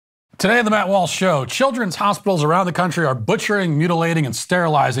Today on the Matt Walsh Show, children's hospitals around the country are butchering, mutilating, and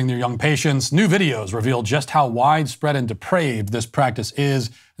sterilizing their young patients. New videos reveal just how widespread and depraved this practice is.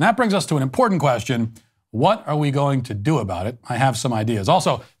 And that brings us to an important question. What are we going to do about it? I have some ideas.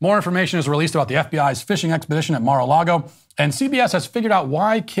 Also, more information is released about the FBI's fishing expedition at Mar A Lago. And CBS has figured out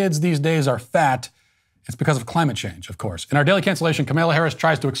why kids these days are fat. It's because of climate change, of course. In our Daily Cancellation, Kamala Harris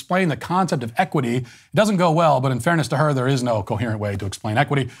tries to explain the concept of equity. It doesn't go well, but in fairness to her, there is no coherent way to explain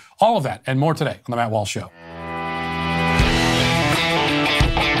equity. All of that and more today on The Matt Walsh Show.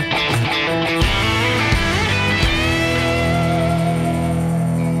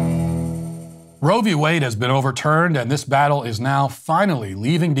 Roe v. Wade has been overturned, and this battle is now finally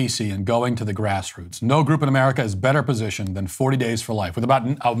leaving D.C. and going to the grassroots. No group in America is better positioned than 40 Days for Life. With about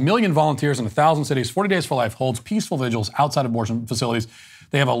 1 million volunteers in 1,000 cities, 40 Days for Life holds peaceful vigils outside abortion facilities.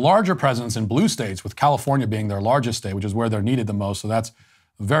 They have a larger presence in blue states, with California being their largest state, which is where they're needed the most, so that's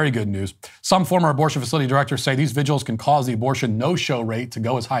very good news. Some former abortion facility directors say these vigils can cause the abortion no-show rate to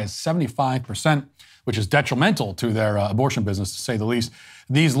go as high as 75%, which is detrimental to their abortion business, to say the least.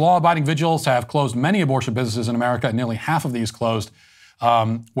 These law-abiding vigils have closed many abortion businesses in America, and nearly half of these closed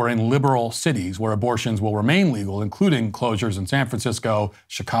were in liberal cities where abortions will remain legal, including closures in San Francisco,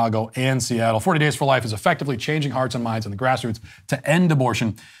 Chicago, and Seattle. 40 Days for Life is effectively changing hearts and minds in the grassroots to end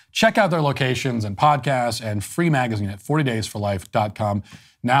abortion. Check out their locations and podcasts and free magazine at 40daysforlife.com.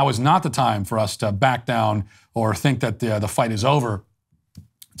 Now is not the time for us to back down or think that the fight is over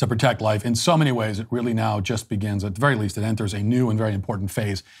to protect life. In so many ways, it really now just begins. At the very least, it enters a new and very important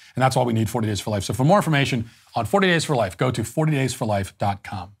phase. And that's why we need 40 Days for Life. So for more information on 40 Days for Life, go to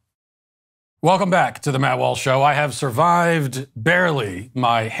 40daysforlife.com. Welcome back to the Matt Walsh Show. I have survived barely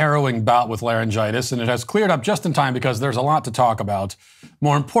my harrowing bout with laryngitis, and it has cleared up just in time because there's a lot to talk about.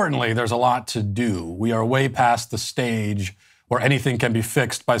 More importantly, there's a lot to do. We are way past the stage where anything can be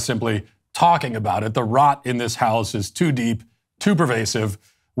fixed by simply talking about it. The rot in this house is too deep, too pervasive.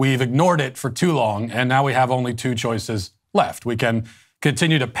 We've ignored it for too long, and now we have only two choices left. We can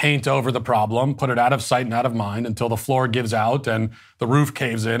continue to paint over the problem, put it out of sight and out of mind until the floor gives out and the roof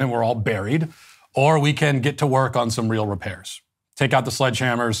caves in and we're all buried, or we can get to work on some real repairs. Take out the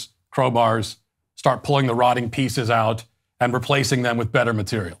sledgehammers, crowbars, start pulling the rotting pieces out and replacing them with better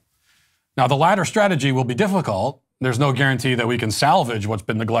material. Now, the latter strategy will be difficult. There's no guarantee that we can salvage what's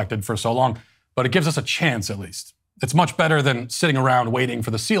been neglected for so long, but it gives us a chance at least. It's much better than sitting around waiting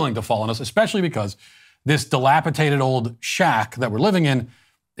for the ceiling to fall on us, especially because this dilapidated old shack that we're living in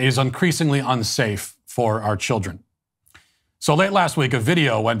is increasingly unsafe for our children. So late last week, a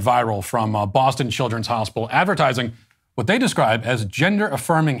video went viral from Boston Children's Hospital advertising what they describe as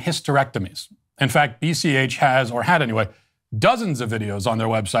gender-affirming hysterectomies. In fact, BCH has, or had anyway, dozens of videos on their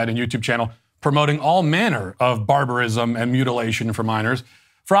website and YouTube channel promoting all manner of barbarism and mutilation for minors.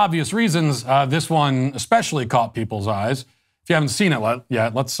 For obvious reasons, this one especially caught people's eyes. If you haven't seen it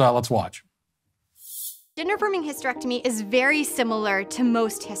yet, let's watch. Gender-affirming hysterectomy is very similar to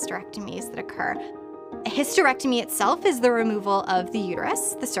most hysterectomies that occur. A hysterectomy itself is the removal of the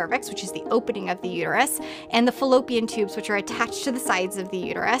uterus, the cervix, which is the opening of the uterus, and the fallopian tubes, which are attached to the sides of the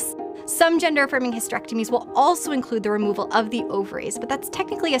uterus. Some gender-affirming hysterectomies will also include the removal of the ovaries, but that's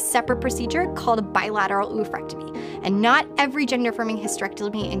technically a separate procedure called a bilateral oophorectomy. And not every gender-affirming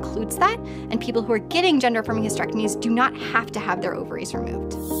hysterectomy includes that, and people who are getting gender-affirming hysterectomies do not have to have their ovaries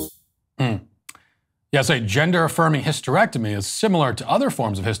removed. Yes, a gender-affirming hysterectomy is similar to other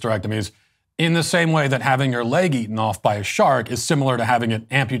forms of hysterectomies in the same way that having your leg eaten off by a shark is similar to having it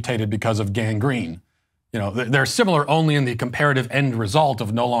amputated because of gangrene. You know, they're similar only in the comparative end result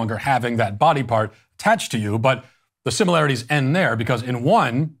of no longer having that body part attached to you, but the similarities end there because in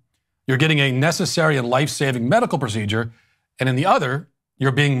one, you're getting a necessary and life-saving medical procedure, and in the other,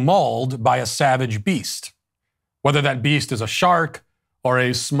 you're being mauled by a savage beast. Whether that beast is a shark or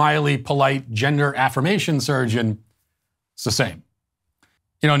a smiley, polite gender affirmation surgeon, it's the same.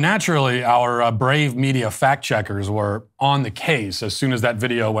 You know, naturally, our brave media fact checkers were on the case as soon as that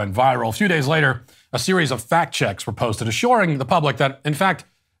video went viral. A few days later, a series of fact checks were posted assuring the public that, in fact,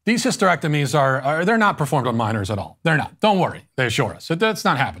 these hysterectomies they're not performed on minors at all. They're not. Don't worry, they assure us. That's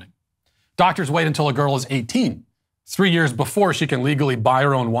not happening. Doctors wait until a girl is 18, 3 years before she can legally buy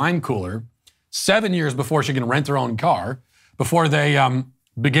her own wine cooler, 7 years before she can rent her own car, before they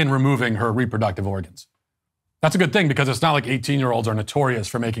begin removing her reproductive organs. That's a good thing because it's not like 18-year-olds are notorious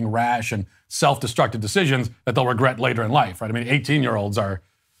for making rash and self-destructive decisions that they'll regret later in life, right? I mean, 18-year-olds are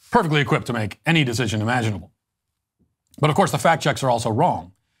perfectly equipped to make any decision imaginable. But of course, the fact checks are also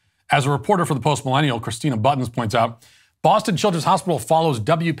wrong. As a reporter for the Post Millennial, Christina Buttons points out, Boston Children's Hospital follows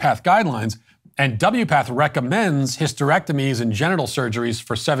WPATH guidelines, And WPATH recommends hysterectomies and genital surgeries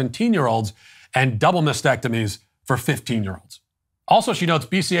for 17-year-olds and double mastectomies for 15-year-olds. Also, she notes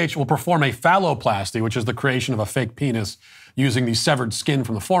BCH will perform a phalloplasty, which is the creation of a fake penis using the severed skin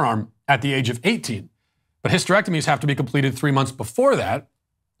from the forearm, at the age of 18. But hysterectomies have to be completed 3 months before that,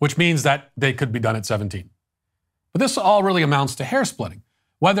 which means that they could be done at 17. But this all really amounts to hair splitting.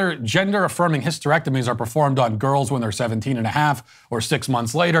 Whether gender-affirming hysterectomies are performed on girls when they're 17 and a half or 6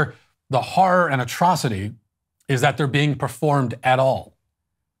 months later, the horror and atrocity is that they're being performed at all.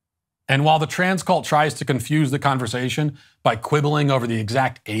 And while the trans cult tries to confuse the conversation by quibbling over the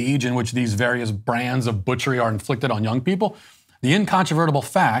exact age in which these various brands of butchery are inflicted on young people, the incontrovertible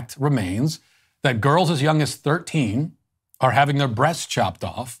fact remains that girls as young as 13 are having their breasts chopped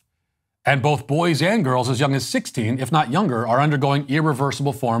off, and both boys and girls as young as 16, if not younger, are undergoing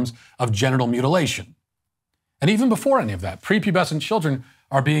irreversible forms of genital mutilation. And even before any of that, prepubescent children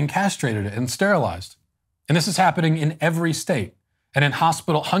are being castrated and sterilized. And this is happening in every state and in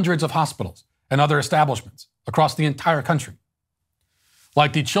hundreds of hospitals and other establishments across the entire country.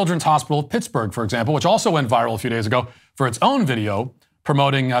 Like the Children's Hospital of Pittsburgh, for example, which also went viral a few days ago for its own video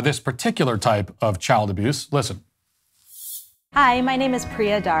promoting this particular type of child abuse. Listen. Hi, my name is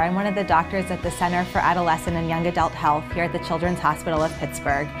Priya Dar. I'm one of the doctors at the Center for Adolescent and Young Adult Health here at the Children's Hospital of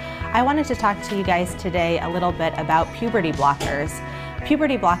Pittsburgh. I wanted to talk to you guys today a little bit about puberty blockers.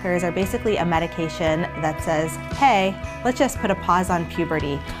 Puberty blockers are basically a medication that says, hey, let's just put a pause on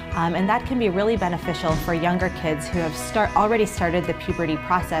puberty. And that can be really beneficial for younger kids who have already started the puberty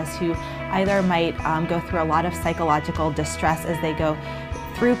process, who either might go through a lot of psychological distress as they go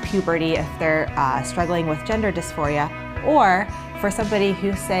through puberty if they're struggling with gender dysphoria, or for somebody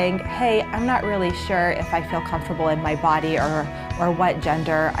who's saying, hey, I'm not really sure if I feel comfortable in my body or what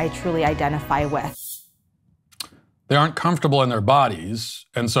gender I truly identify with. They aren't comfortable in their bodies,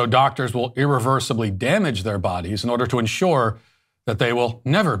 and so doctors will irreversibly damage their bodies in order to ensure that they will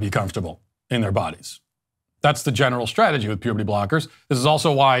never be comfortable in their bodies. That's the general strategy with puberty blockers. This is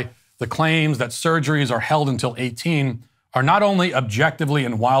also why the claims that surgeries are held until 18 are not only objectively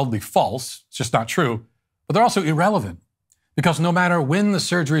and wildly false, it's just not true, but they're also irrelevant. Because no matter when the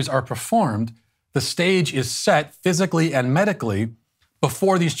surgeries are performed, the stage is set physically and medically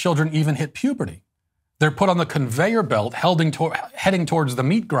before these children even hit puberty. They're put on the conveyor belt heading towards the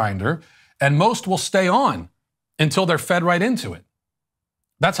meat grinder, and most will stay on until they're fed right into it.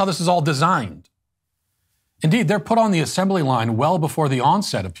 That's how this is all designed. Indeed, they're put on the assembly line well before the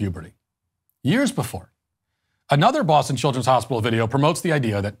onset of puberty, years before. Another Boston Children's Hospital video promotes the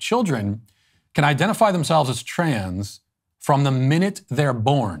idea that children can identify themselves as trans from the minute they're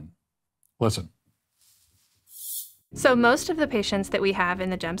born. Listen. So most of the patients that we have in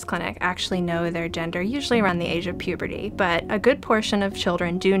the GEMS clinic actually know their gender, usually around the age of puberty, but a good portion of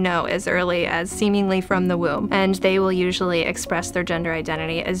children do know as early as seemingly from the womb, and they will usually express their gender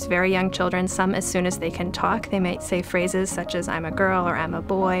identity as very young children, some as soon as they can talk. They might say phrases such as I'm a girl, or I'm a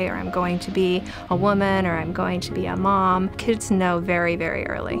boy, or I'm going to be a woman, or I'm going to be a mom. Kids know very, very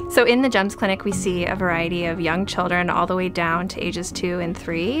early. So in the GEMS clinic we see a variety of young children all the way down to ages 2 and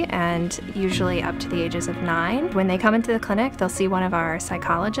 3, and usually up to the ages of 9. When they come into the clinic, they'll see one of our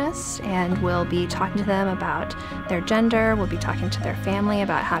psychologists, and we'll be talking to them about their gender. We'll be talking to their family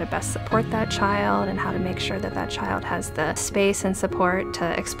about how to best support that child and how to make sure that that child has the space and support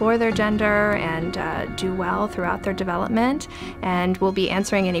to explore their gender and do well throughout their development. And we'll be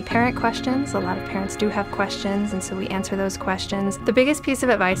answering any parent questions. A lot of parents do have questions, and so we answer those questions. The biggest piece of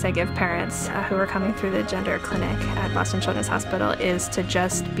advice I give parents who are coming through the gender clinic at Boston Children's Hospital is to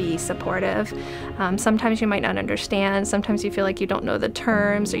just be supportive. Sometimes you might not understand. Sometimes you feel like you don't know the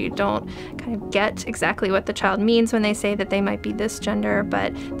terms, or you don't kind of get exactly what the child means when they say that they might be this gender,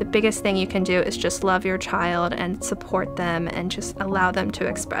 but the biggest thing you can do is just love your child and support them and just allow them to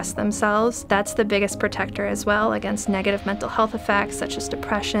express themselves. That's the biggest protector as well against negative mental health effects such as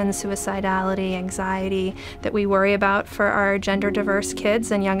depression, suicidality, anxiety that we worry about for our gender diverse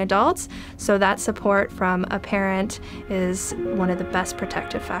kids and young adults. So that support from a parent is one of the best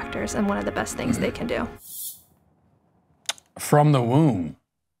protective factors and one of the best things they can do. From the womb.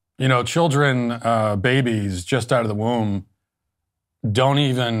 You know, children, babies just out of the womb don't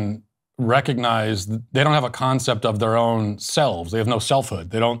even recognize, they don't have a concept of their own selves. They have no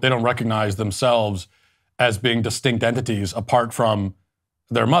selfhood. They don't recognize themselves as being distinct entities apart from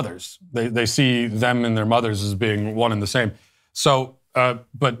their mothers. They see them and their mothers as being one and the same. So,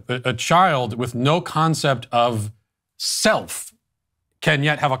 but a child with no concept of self can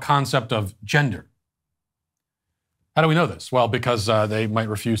yet have a concept of gender. How do we know this? Well, because they might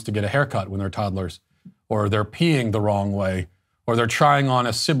refuse to get a haircut when they're toddlers, or they're peeing the wrong way, or they're trying on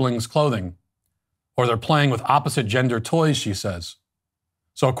a sibling's clothing, Or they're playing with opposite gender toys, she says.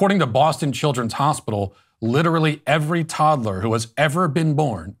 So according to Boston Children's Hospital, literally every toddler who has ever been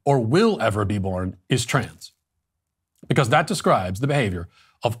born or will ever be born is trans. Because that describes the behavior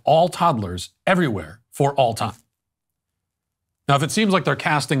of all toddlers everywhere for all time. Now, if it seems like they're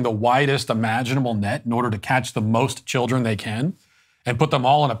casting the widest imaginable net in order to catch the most children they can and put them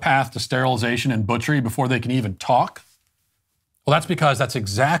all on a path to sterilization and butchery before they can even talk, well, that's because that's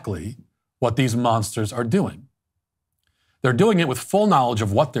exactly what these monsters are doing. They're doing it with full knowledge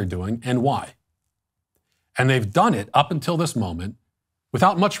of what they're doing and why. And they've done it up until this moment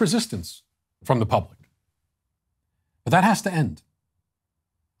without much resistance from the public. But that has to end.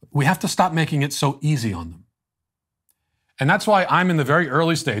 We have to stop making it so easy on them. And that's why I'm in the very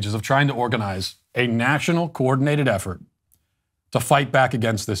early stages of trying to organize a national coordinated effort to fight back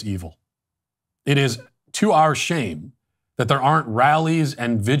against this evil. It is to our shame that there aren't rallies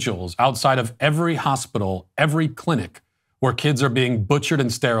and vigils outside of every hospital, every clinic where kids are being butchered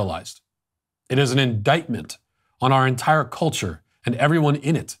and sterilized. It is an indictment on our entire culture and everyone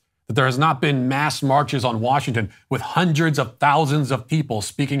in it that there has not been mass marches on Washington with hundreds of thousands of people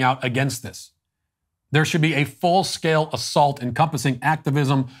speaking out against this. There should be a full-scale assault encompassing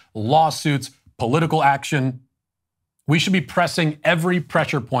activism, lawsuits, political action. We should be pressing every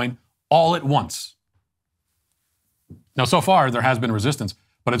pressure point all at once. Now, so far, there has been resistance,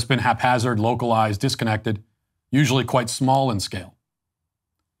 but it's been haphazard, localized, disconnected, usually quite small in scale.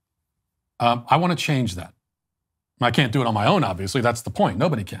 I want to change that. I can't do it on my own, obviously. That's the point.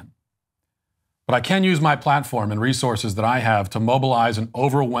 Nobody can. But I can use my platform and resources that I have to mobilize an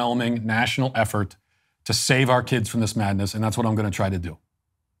overwhelming national effort to save our kids from this madness, and that's what I'm going to try to do. You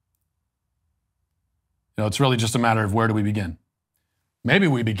know, it's really just a matter of where do we begin. Maybe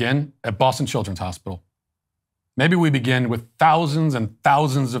we begin at Boston Children's Hospital. Maybe we begin with thousands and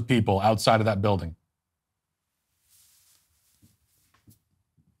thousands of people outside of that building.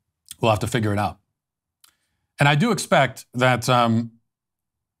 We'll have to figure it out. And I do expect that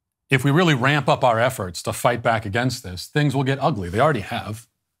if we really ramp up our efforts to fight back against this, things will get ugly. They already have.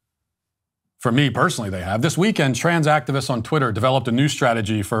 For me personally, they have. This weekend, trans activists on Twitter developed a new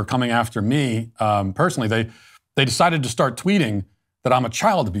strategy for coming after me personally. They decided to start tweeting that I'm a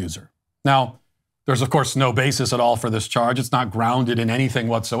child abuser. Now, there's, of course, no basis at all for this charge. It's not grounded in anything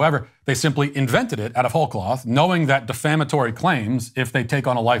whatsoever. They simply invented it out of whole cloth, knowing that defamatory claims, if they take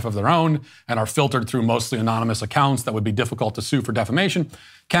on a life of their own and are filtered through mostly anonymous accounts that would be difficult to sue for defamation,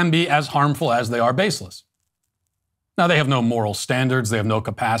 can be as harmful as they are baseless. Now, they have no moral standards. They have no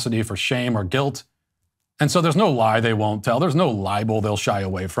capacity for shame or guilt. And so there's no lie they won't tell. There's no libel they'll shy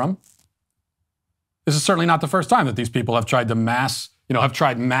away from. This is certainly not the first time that these people have tried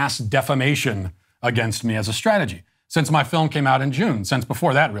mass defamation against me as a strategy. Since my film came out in June, since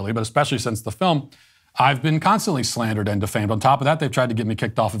before that really, but especially since the film, I've been constantly slandered and defamed. On top of that, they've tried to get me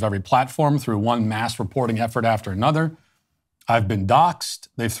kicked off of every platform through one mass reporting effort after another. I've been doxxed.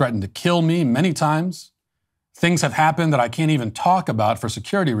 They've threatened to kill me many times. Things have happened that I can't even talk about for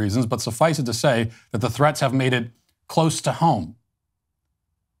security reasons, but suffice it to say that the threats have made it close to home.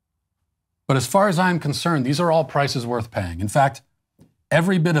 But as far as I'm concerned, these are all prices worth paying. In fact,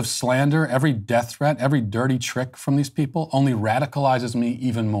 every bit of slander, every death threat, every dirty trick from these people only radicalizes me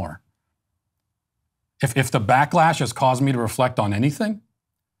even more. If the backlash has caused me to reflect on anything,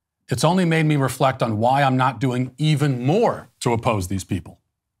 it's only made me reflect on why I'm not doing even more to oppose these people.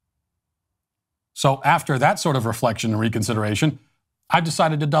 So after that sort of reflection and reconsideration, I've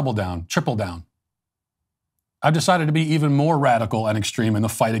decided to double down, triple down. I've decided to be even more radical and extreme in the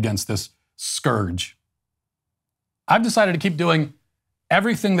fight against this scourge. I've decided to keep doing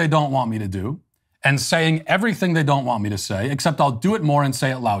everything they don't want me to do and saying everything they don't want me to say, except I'll do it more and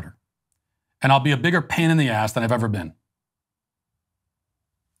say it louder. And I'll be a bigger pain in the ass than I've ever been.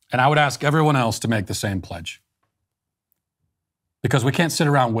 And I would ask everyone else to make the same pledge. Because we can't sit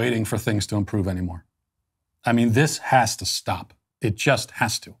around waiting for things to improve anymore. I mean, this has to stop. It just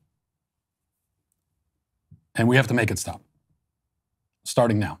has to. And we have to make it stop.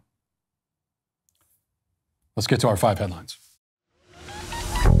 Starting now. Let's get to our 5 headlines.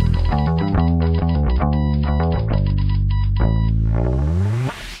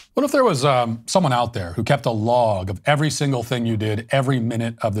 What if there was someone out there who kept a log of every single thing you did every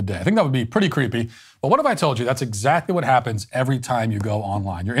minute of the day? I think that would be pretty creepy. But what if I told you that's exactly what happens every time you go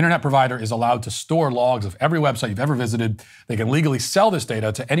online? Your internet provider is allowed to store logs of every website you've ever visited. They can legally sell this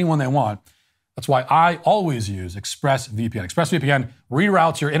data to anyone they want. That's why I always use ExpressVPN. ExpressVPN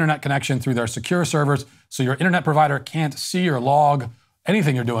reroutes your internet connection through their secure servers so your internet provider can't see or log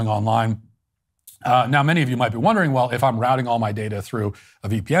anything you're doing online. Now, many of you might be wondering, well, if I'm routing all my data through a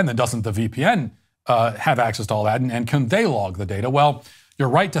VPN, then doesn't the VPN have access to all that, and can they log the data? Well, you're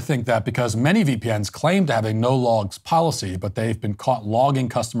right to think that because many VPNs claim to have a no logs policy, but they've been caught logging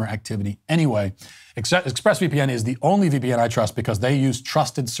customer activity anyway. ExpressVPN is the only VPN I trust because they use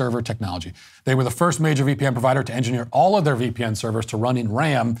trusted server technology. They were the first major VPN provider to engineer all of their VPN servers to run in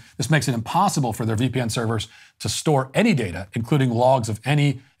RAM. This makes it impossible for their VPN servers to store any data, including logs of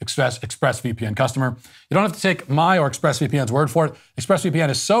any ExpressVPN customer. You don't have to take my or ExpressVPN's word for it. ExpressVPN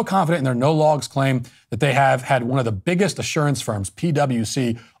is so confident in their no logs claim that they have had one of the biggest assurance firms,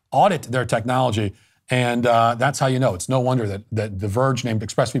 PwC, audit their technology. And that's how you know. It's no wonder that The Verge named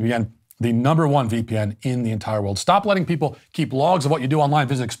ExpressVPN the #1 VPN in the entire world. Stop letting people keep logs of what you do online.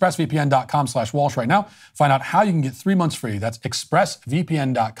 Visit expressvpn.com/Walsh right now. Find out how you can get 3 months free. That's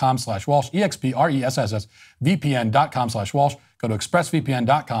expressvpn.com/Walsh, expressvpn.com/Walsh. Go to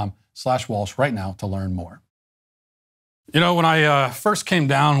expressvpn.com/Walsh right now to learn more. You know, when I first came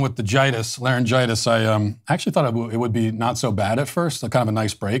down with the laryngitis, I actually thought it would be not so bad at first, kind of a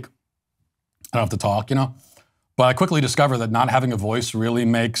nice break. I don't have to talk, you know. But I quickly discovered that not having a voice really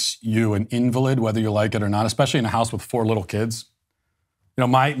makes you an invalid, whether you like it or not, especially in a house with 4 little kids. You know,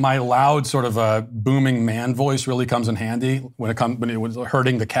 my loud sort of booming man voice really comes in handy when it was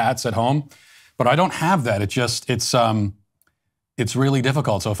hurting the cats at home. But I don't have that. It's really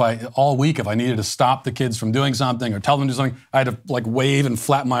difficult. So all week, if I needed to stop the kids from doing something or tell them to do something, I had to like wave and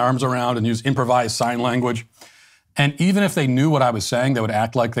flap my arms around and use improvised sign language. And even if they knew what I was saying, they would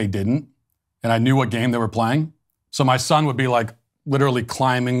act like they didn't. And I knew what game they were playing. So my son would be like literally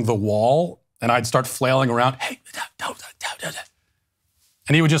climbing the wall, and I'd start flailing around. Hey,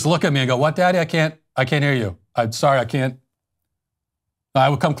 and he would just look at me and go, "What, Daddy? I can't hear you. I'm sorry, I can't. I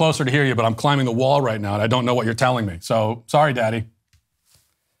would come closer to hear you, but I'm climbing the wall right now, and I don't know what you're telling me. So sorry, Daddy."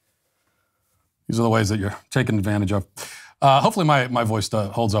 These are the ways that you're taken advantage of. Hopefully my voice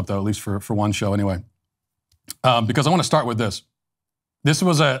holds up, though, at least for one show anyway. Because I want to start with this. This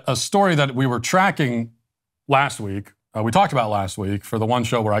was a story that we were tracking last week. We talked about last week for the one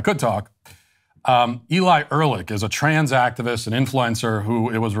show where I could talk. Eli Erlick is a trans activist and influencer who,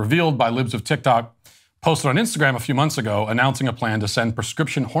 it was revealed by libs of TikTok, posted on Instagram a few months ago announcing a plan to send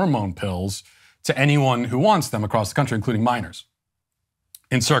prescription hormone pills to anyone who wants them across the country, including minors,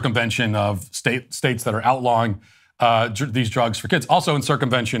 in circumvention of states that are outlawing these drugs for kids. Also in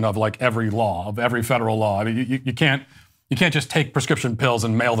circumvention of like every law, of every federal law. I mean, you can't just take prescription pills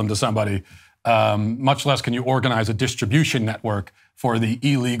and mail them to somebody. Much less can you organize a distribution network for the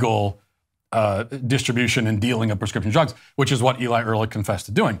illegal distribution and dealing of prescription drugs, which is what Eli Erlick confessed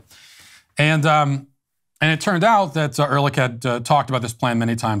to doing. And it turned out that Erlick had talked about this plan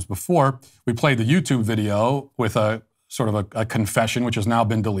many times before. We played the YouTube video with a sort of a confession, which has now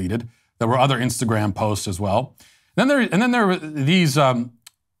been deleted. There were other Instagram posts as well. And then there were these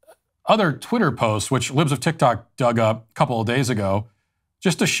other Twitter posts, which libs of TikTok dug up a couple of days ago,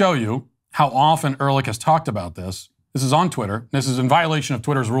 just to show you how often Erlick has talked about this. This is on Twitter. This is in violation of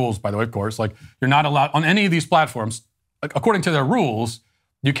Twitter's rules, by the way, of course. Like, you're not allowed on any of these platforms, according to their rules,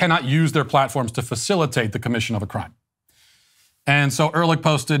 you cannot use their platforms to facilitate the commission of a crime. And so Erlick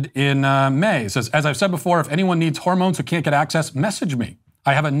posted in May, it says, "As I've said before, if anyone needs hormones who can't get access, message me.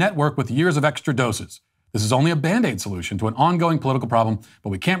 I have a network with years of extra doses. This is only a Band-Aid solution to an ongoing political problem, but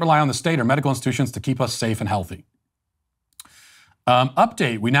we can't rely on the state or medical institutions to keep us safe and healthy.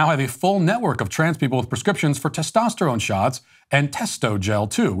 Update, we now have a full network of trans people with prescriptions for testosterone shots and testo gel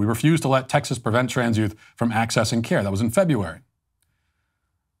too. We refuse to let Texas prevent trans youth from accessing care." That was in February.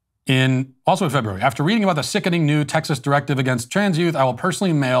 Also in February, "After reading about the sickening new Texas directive against trans youth, I will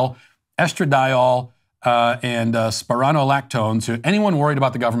personally mail estradiol and spironolactone to anyone worried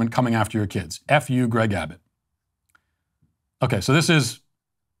about the government coming after your kids. F you, Greg Abbott." Okay, so this is,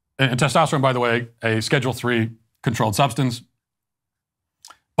 and testosterone, by the way, a Schedule III controlled substance.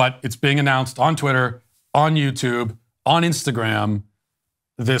 But it's being announced on Twitter, on YouTube, on Instagram,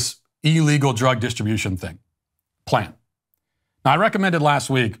 this illegal drug distribution plan. Now, I recommended last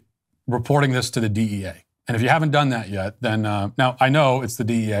week reporting this to the DEA. And if you haven't done that yet, then, now I know it's the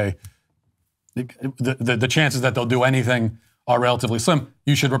DEA. The chances that they'll do anything are relatively slim.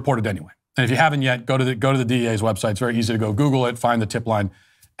 You should report it anyway. And if you haven't yet, go to the DEA's website. It's very easy to go Google it, find the tip line,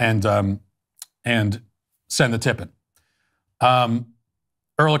 and send the tip in.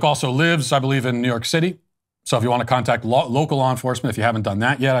 Erlick also lives, I believe, in New York City. So if you want to contact local law enforcement, if you haven't done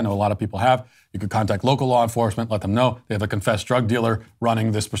that yet, I know a lot of people have, you could contact local law enforcement, let them know they have a confessed drug dealer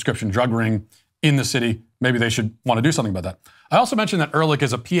running this prescription drug ring in the city. Maybe they should want to do something about that. I also mentioned that Erlick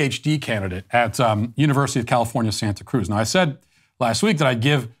is a PhD candidate at University of California, Santa Cruz. Now, I said last week that I'd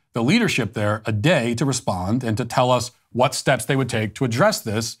give the leadership there a day to respond and to tell us what steps they would take to address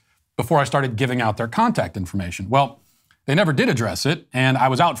this before I started giving out their contact information. Well, they never did address it, and I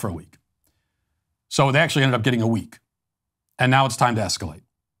was out for a week. So they actually ended up getting a week. And now it's time to escalate.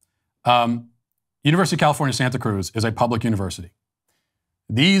 University of California, Santa Cruz is a public university.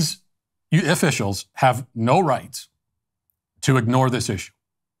 These officials have no right to ignore this issue.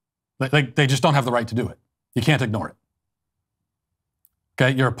 They just don't have the right to do it. You can't ignore it.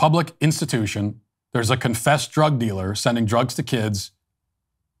 Okay, you're a public institution. There's a confessed drug dealer sending drugs to kids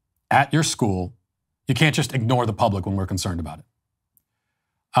at your school. You can't just ignore the public when we're concerned about it.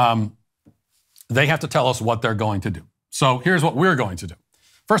 They have to tell us what they're going to do. So here's what we're going to do.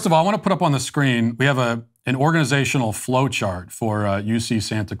 First of all, I want to put up on the screen, we have an organizational flow chart for UC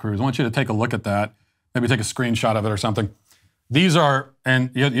Santa Cruz. I want you to take a look at that, maybe take a screenshot of it or something. These are, and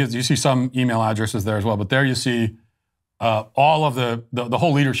you see some email addresses there as well, but there you see all of the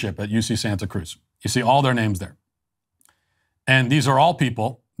whole leadership at UC Santa Cruz. You see all their names there. And these are all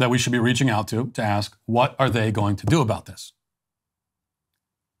people that we should be reaching out to ask, what are they going to do about this?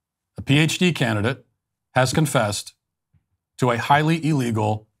 A PhD candidate has confessed to a highly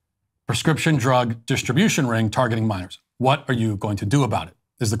illegal prescription drug distribution ring targeting minors. What are you going to do about it,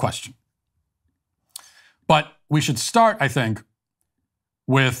 is the question. But we should start, I think,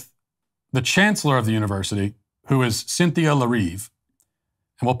 with the chancellor of the university, who is Cynthia Larive.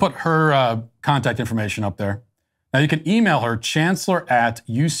 And we'll put her contact information up there. Now, you can email her,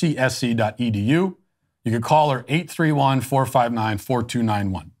 chancellor@ucsc.edu. You can call her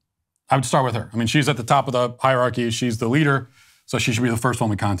 831-459-4291. I would start with her. I mean, she's at the top of the hierarchy. She's the leader, so she should be the first one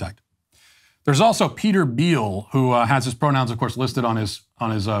we contact. There's also Peter Beal, who has his pronouns, of course, listed on his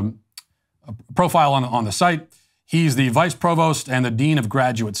profile on the site. He's the vice provost and the dean of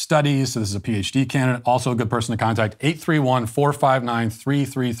graduate studies, so this is a PhD candidate, also a good person to contact,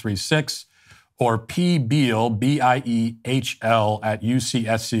 831-459-3336, or pbeal, B-I-E-H-L, at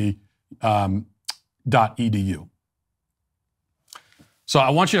ucsc.edu. So I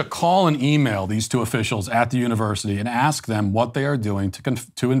want you to call and email these two officials at the university and ask them what they are doing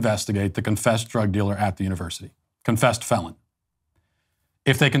to investigate the confessed drug dealer at the university, confessed felon.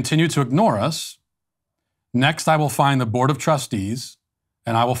 If they continue to ignore us, next I will find the board of trustees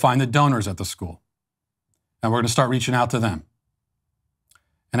and I will find the donors at the school. And we're going to start reaching out to them.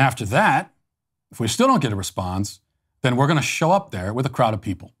 And after that, if we still don't get a response, then we're going to show up there with a crowd of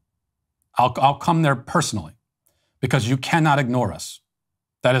people. I'll come there personally because you cannot ignore us.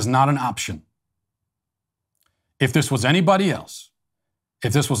 That is not an option. If this was anybody else,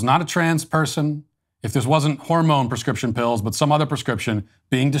 if this was not a trans person, if this wasn't hormone prescription pills, but some other prescription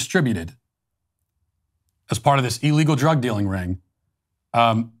being distributed as part of this illegal drug dealing ring,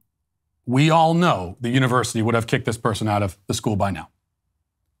 we all know the university would have kicked this person out of the school by now.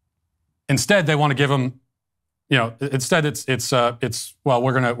 Instead, they want to give them, instead it's well,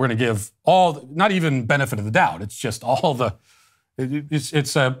 we're gonna give all, not even benefit of the doubt. It's just all the, it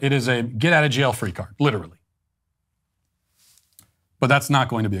is a get out of jail free card, literally. But that's not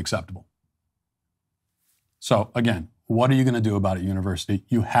going to be acceptable. So again, what are you going to do about it, university?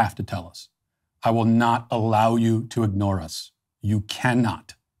 You have to tell us. I will not allow you to ignore us. You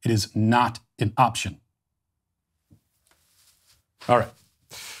cannot. It is not an option. All right.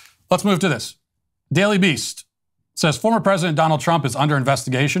 Let's move to this. Daily Beast says former President Donald Trump is under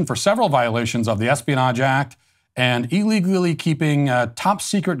investigation for several violations of the Espionage Act and illegally keeping top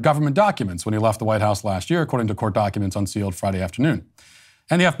secret government documents when he left the White House last year, according to court documents unsealed Friday afternoon.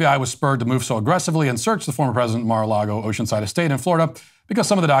 And the FBI was spurred to move so aggressively and search the former president Mar A Lago Oceanside estate in Florida because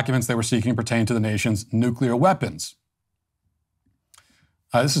some of the documents they were seeking pertain to the nation's nuclear weapons.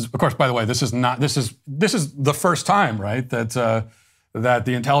 This is, of course, by the way, this is the first time, right, that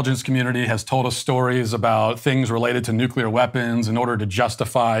the intelligence community has told us stories about things related to nuclear weapons in order to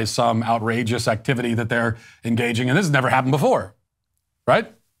justify some outrageous activity that they're engaging in. This has never happened before, right?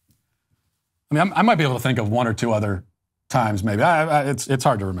 I mean, I might be able to think of one or two other times, maybe. It's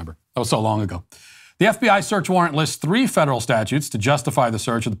hard to remember. That was so long ago. The FBI search warrant lists 3 federal statutes to justify the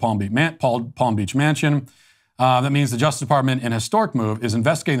search of the Palm Beach mansion. That means the Justice Department, in a historic move, is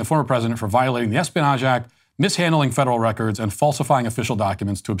investigating the former president for violating the Espionage Act, mishandling federal records, and falsifying official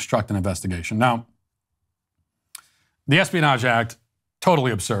documents to obstruct an investigation. Now, the Espionage Act,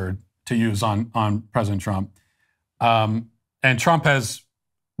 totally absurd to use on President Trump. And Trump has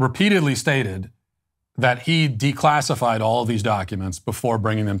repeatedly stated that he declassified all of these documents before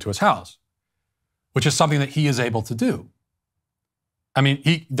bringing them to his house, which is something that he is able to do. I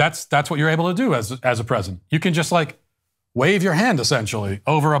mean, that's what you're able to do as a president. You can just like wave your hand essentially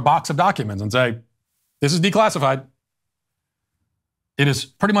over a box of documents and say, this is declassified. It is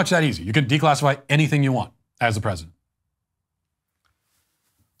pretty much that easy. You can declassify anything you want as a president.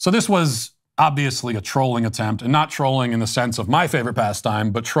 So this was obviously a trolling attempt, and not trolling in the sense of my favorite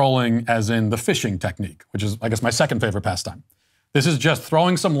pastime, but trolling as in the fishing technique, which is, I guess, my second favorite pastime. This is just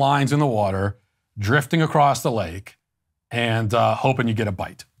throwing some lines in the water, drifting across the lake, and hoping you get a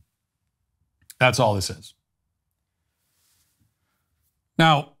bite. That's all this is.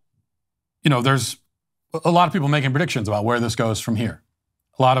 Now, there's a lot of people making predictions about where this goes from here.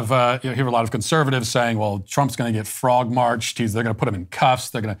 A lot of, you hear a lot of conservatives saying, well, Trump's going to get frog marched. They're going to put him in cuffs.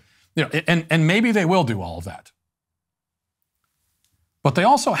 They're going to, and maybe they will do all of that. But they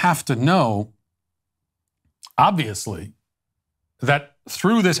also have to know, obviously, that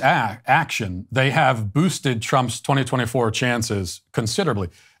through this action, they have boosted Trump's 2024 chances considerably,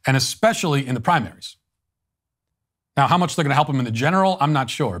 and especially in the primaries. Now, how much they're going to help him in the general, I'm not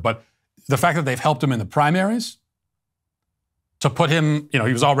sure. But the fact that they've helped him in the primaries to put him, he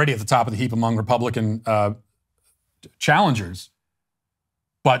was already at the top of the heap among Republican challengers,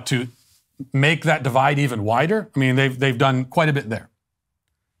 but to make that divide even wider, I mean, they've done quite a bit there.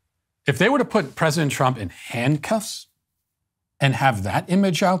 If they were to put President Trump in handcuffs and have that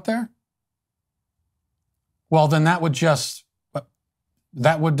image out there, well, then that would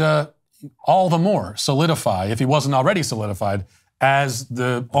all the more solidify, if he wasn't already solidified, as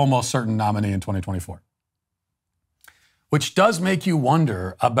the almost certain nominee in 2024. Which does make you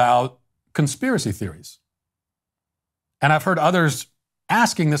wonder about conspiracy theories. And I've heard others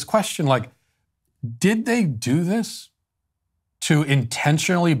asking this question, like, did they do this to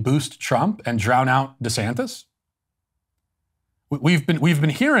intentionally boost Trump and drown out DeSantis? We've been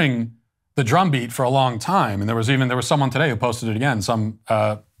hearing the drumbeat for a long time, and there was someone today who posted it again, some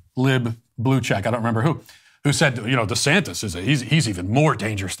lib blue check, I don't remember who said, DeSantis he's even more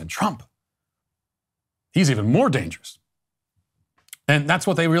dangerous than Trump. He's even more dangerous. And that's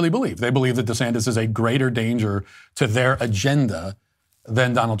what they really believe. They believe that DeSantis is a greater danger to their agenda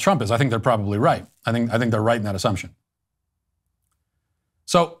than Donald Trump is. I think they're probably right. I think they're right in that assumption.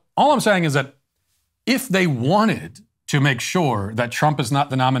 So all I'm saying is that if they wanted to make sure that Trump is not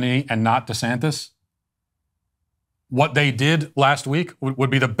the nominee and not DeSantis, what they did last week would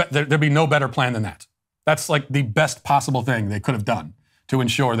be there'd be no better plan than that. That's like the best possible thing they could have done to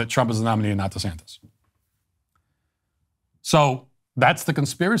ensure that Trump is the nominee and not DeSantis. So that's the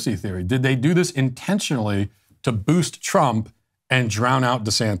conspiracy theory. Did they do this intentionally to boost Trump and drown out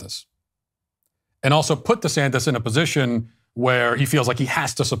DeSantis? And also put DeSantis in a position where he feels like he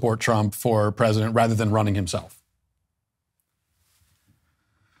has to support Trump for president rather than running himself.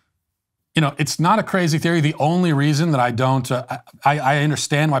 It's not a crazy theory. The only reason that I don't, I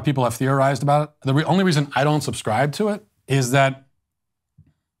understand why people have theorized about it. The only reason I don't subscribe to it is that,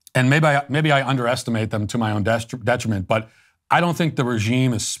 and maybe I underestimate them to my own detriment, but I don't think the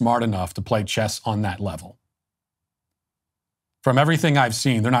regime is smart enough to play chess on that level. From everything I've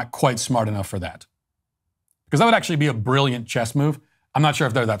seen, they're not quite smart enough for that. Because that would actually be a brilliant chess move. I'm not sure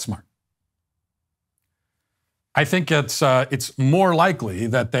if they're that smart. I think it's more likely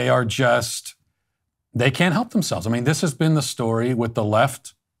that they can't help themselves. I mean, this has been the story with the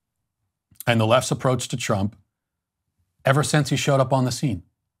left and the left's approach to Trump ever since he showed up on the scene.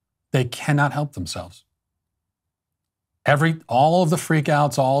 They cannot help themselves. All of the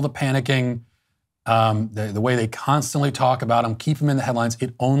freakouts, all the panicking, the way they constantly talk about him, keep him in the headlines,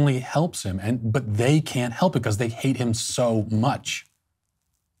 it only helps him. But they can't help it because they hate him so much.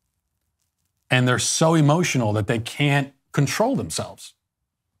 And they're so emotional that they can't control themselves.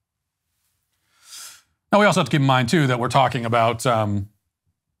 Now, we also have to keep in mind, too, that we're talking about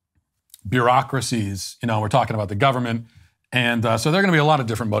bureaucracies. We're talking about the government. And so there are going to be a lot of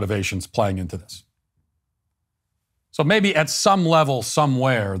different motivations playing into this. So maybe at some level,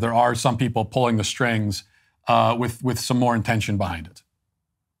 somewhere, there are some people pulling the strings with some more intention behind it.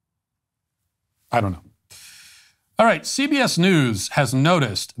 I don't know. All right, CBS News has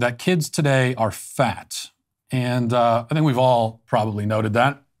noticed that kids today are fat. And I think we've all probably noted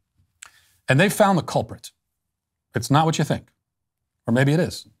that. And they found the culprit. It's not what you think. Or maybe it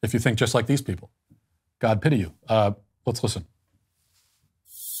is, if you think just like these people. God pity you. Let's listen.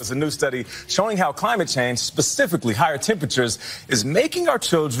 There's a new study showing how climate change, specifically higher temperatures, is making our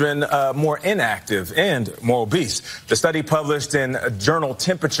children more inactive and more obese. The study published in journal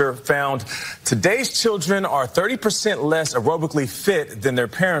Temperature found today's children are 30% less aerobically fit than their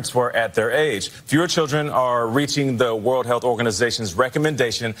parents were at their age. Fewer children are reaching the World Health Organization's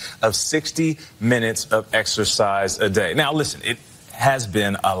recommendation of 60 minutes of exercise a day. Now, listen, it has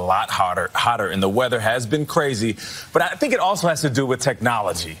been a lot hotter, and the weather has been crazy. But I think it also has to do with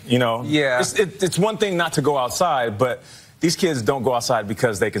technology, Yeah. It's one thing not to go outside, but these kids don't go outside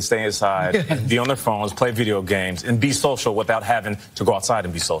because they can stay inside and be on their phones, play video games, and be social without having to go outside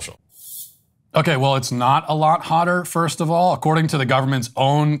and be social. Okay, well, it's not a lot hotter, first of all. According to the government's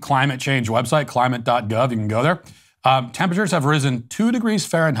own climate change website, climate.gov, you can go there. Temperatures have risen 2 degrees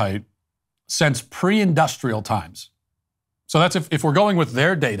Fahrenheit since pre-industrial times. So that's if we're going with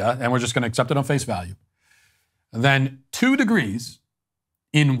their data, and we're just going to accept it on face value, then 2 degrees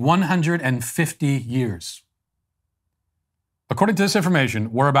in 150 years. According to this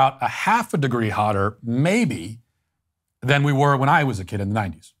information, we're about a half a degree hotter, maybe, than we were when I was a kid in the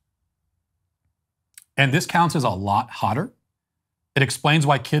 90s. And this counts as a lot hotter. It explains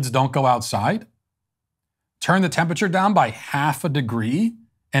why kids don't go outside. Turn the temperature down by half a degree,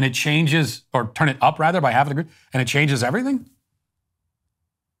 and it changes, or turn it up rather by half a degree, and it changes everything?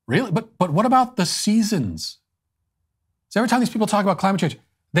 Really? But what about the seasons? So every time these people talk about climate change,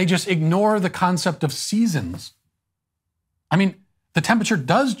 they just ignore the concept of seasons. I mean, the temperature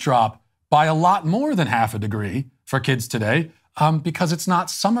does drop by a lot more than half a degree for kids today because it's not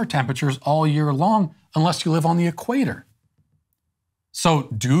summer temperatures all year long unless you live on the equator. So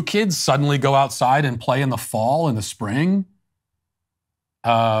do kids suddenly go outside and play in the fall, in the spring,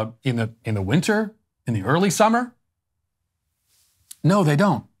 in the winter, in the early summer? No, they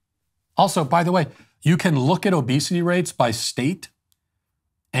don't. Also, by the way, you can look at obesity rates by state,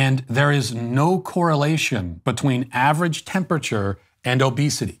 and there is no correlation between average temperature and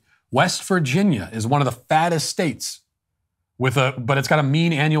obesity. West Virginia is one of the fattest states, but it's got a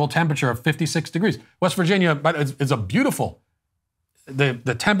mean annual temperature of 56 degrees. West Virginia is a beautiful.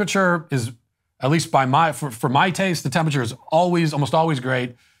 The temperature is, at least for my taste, the temperature is almost always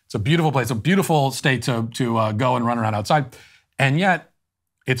great. It's a beautiful place, a beautiful state to go and run around outside, and yet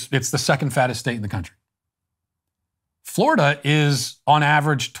it's the second fattest state in the country. Florida is, on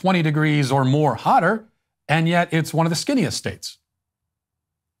average, 20 degrees or more hotter, and yet it's one of the skinniest states.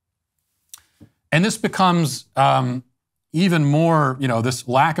 And this becomes even more, this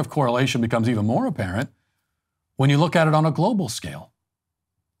lack of correlation becomes even more apparent when you look at it on a global scale.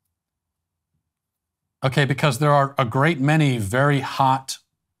 Okay, because there are a great many very hot,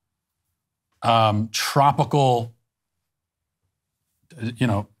 tropical,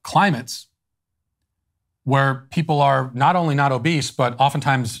 climates where people are not only not obese, but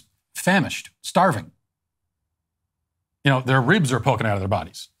oftentimes famished, starving. Their ribs are poking out of their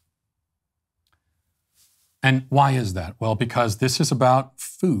bodies. And why is that? Well, because this is about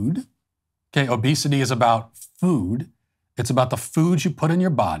food. Okay, obesity is about food. It's about the foods you put in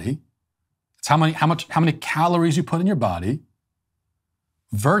your body. It's how many calories you put in your body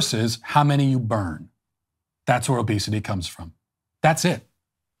versus how many you burn. That's where obesity comes from. That's it.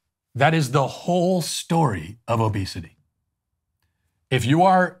 That is the whole story of obesity. If you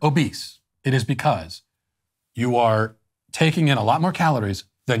are obese, it is because you are taking in a lot more calories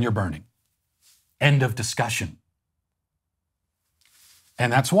than you're burning. End of discussion.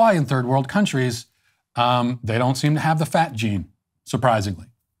 And that's why in third world countries, they don't seem to have the fat gene, surprisingly.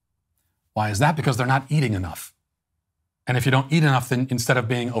 Why is that? Because they're not eating enough. And if you don't eat enough, then instead of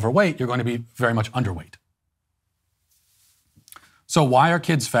being overweight, you're going to be very much underweight. So why are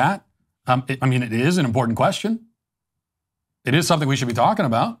kids fat? It is an important question. It is something we should be talking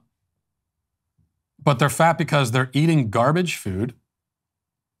about. But they're fat because they're eating garbage food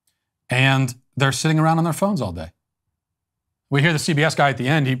and they're sitting around on their phones all day. We hear the CBS guy at the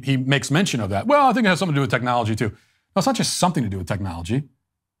end, he makes mention of that. Well, I think it has something to do with technology too. No, it's not just something to do with technology.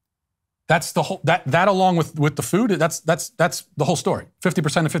 That's the whole, that along with the food, that's the whole story.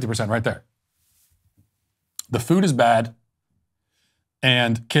 50% to 50% right there. The food is bad,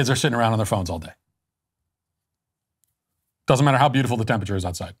 and kids are sitting around on their phones all day. Doesn't matter how beautiful the temperature is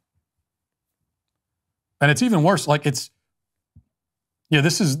outside. And it's even worse, this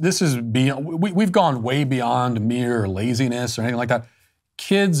is beyond, we've gone way beyond mere laziness or anything like that.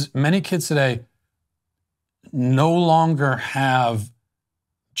 Many kids today no longer have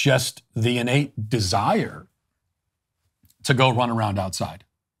just the innate desire to go run around outside.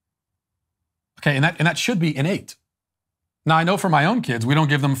 Okay, and that should be innate. Now, I know for my own kids, we don't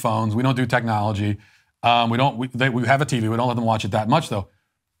give them phones, we don't do technology, we have a TV, we don't let them watch it that much though.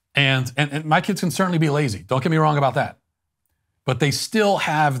 And my kids can certainly be lazy, don't get me wrong about that. But they still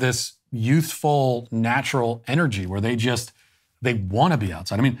have this youthful, natural energy where they want to be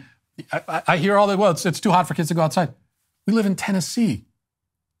outside. I mean, I hear all that, well, it's too hot for kids to go outside. We live in Tennessee.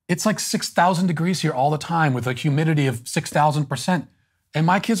 It's like 6,000 degrees here all the time with a humidity of 6,000%. And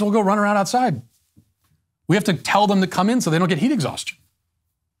my kids will go run around outside. We have to tell them to come in so they don't get heat exhaustion.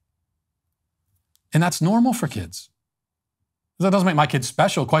 And that's normal for kids. That doesn't make my kids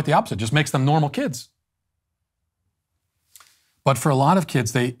special, quite the opposite. It just makes them normal kids. But for a lot of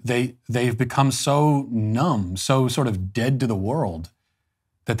kids, they've become so numb, so sort of dead to the world,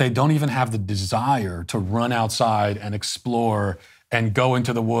 that they don't even have the desire to run outside and explore and go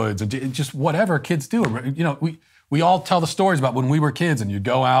into the woods and just whatever kids do. You know, we all tell the stories about when we were kids and you'd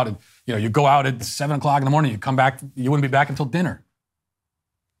go out and, you know, you go out at 7 o'clock in the morning, you come back, you wouldn't be back until dinner.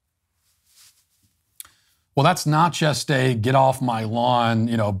 Well, that's not just a get off my lawn,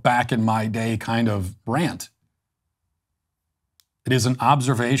 you know, back in my day kind of rant. It is an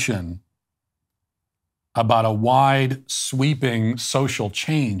observation about a wide, sweeping social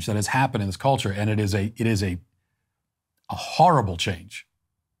change that has happened in this culture, and it is a horrible change.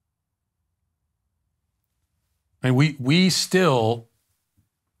 I mean, we still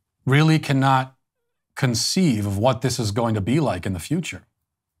really cannot conceive of what this is going to be like in the future.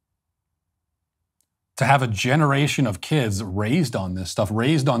 To have a generation of kids raised on this stuff,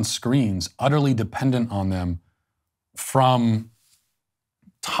 raised on screens, utterly dependent on them from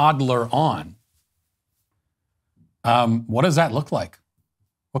toddler on. What does that look like?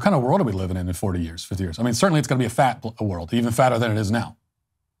 What kind of world are we living in 40 years, 50 years? I mean, certainly it's going to be a fat world, even fatter than it is now.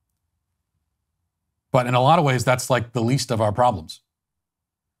 But in a lot of ways, that's like the least of our problems.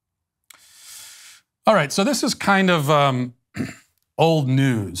 All right, so this is kind of old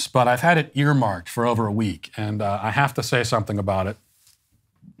news, but I've had it earmarked for over a week, and I have to say something about it.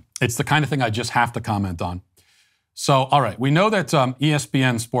 It's the kind of thing I just have to comment on. So, all right, we know that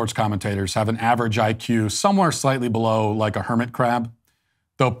ESPN sports commentators have an average IQ somewhere slightly below like a hermit crab,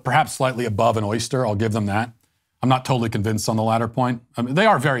 though perhaps slightly above an oyster. I'll give them that. I'm not totally convinced on the latter point. I mean, they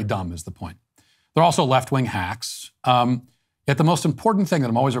are very dumb is the point. They're also left-wing hacks. Yet the most important thing that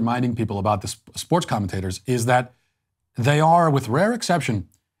I'm always reminding people about the sports commentators is that they are, with rare exception,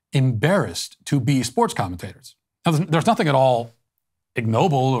 embarrassed to be sports commentators. Now, there's nothing at all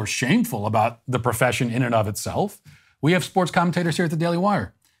ignoble or shameful about the profession in and of itself. We have sports commentators here at the Daily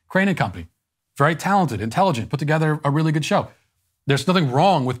Wire. Crane and Company, very talented, intelligent, put together a really good show. There's nothing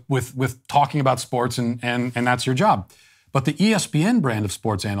wrong with talking about sports, and that's your job. But the ESPN brand of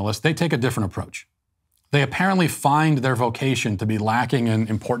sports analysts, they take a different approach. They apparently find their vocation to be lacking in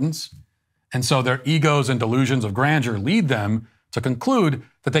importance, and so their egos and delusions of grandeur lead them to conclude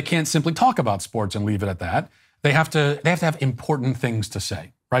that they can't simply talk about sports and leave it at that. They have to have important things to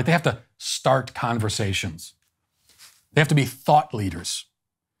say, right? They have to start conversations. They have to be thought leaders.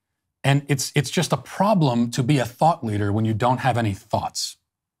 And it's just a problem to be a thought leader when you don't have any thoughts.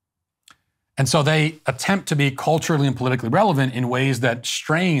 And so they attempt to be culturally and politically relevant in ways that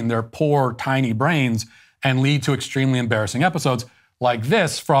strain their poor, tiny brains and lead to extremely embarrassing episodes like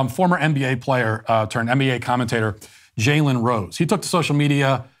this from former NBA player turned NBA commentator Jalen Rose. He took to social media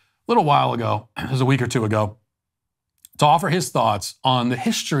a little while ago, it was a week or two ago, to offer his thoughts on the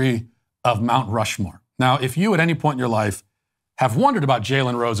history of Mount Rushmore. Now, if you at any point in your life have wondered about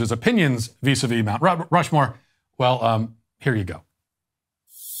Jalen Rose's opinions vis-a-vis Mount Rushmore, well, here you go.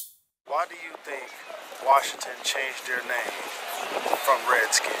 Why do you think Washington changed their name from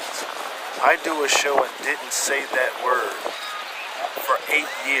Redskins? I do a show and didn't say that word for 8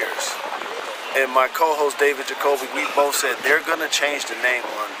 years. And my co-host David Jacoby, we both said they're going to change the name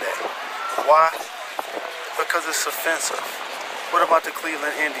one day. Why? Because it's offensive. What about the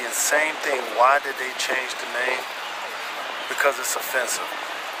Cleveland Indians? Same thing. Why did they change the name? Because it's offensive.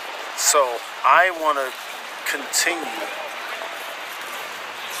 So I want to continue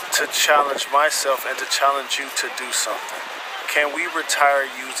to challenge myself and to challenge you to do something. Can we retire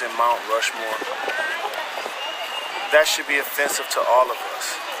using Mount Rushmore? That should be offensive to all of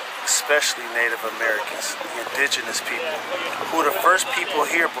us, especially Native Americans, the indigenous people, who were the first people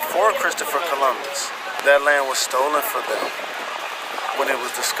here before Christopher Columbus. That land was stolen from them when it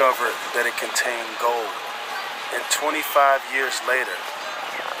was discovered that it contained gold. And 25 years later,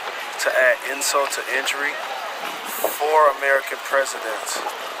 to add insult to injury, 4 American presidents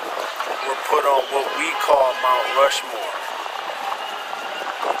were put on what we call Mount Rushmore,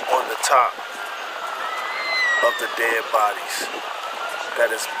 on the top of the dead bodies that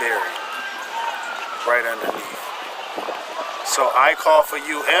is buried right underneath. So I call for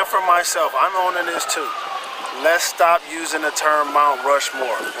you and for myself, I'm owning this too. Let's stop using the term Mount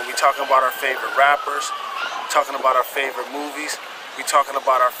Rushmore when we're talking about our favorite rappers, talking about our favorite movies, we're talking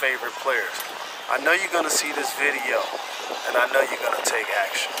about our favorite players. I know you're going to see this video, and I know you're going to take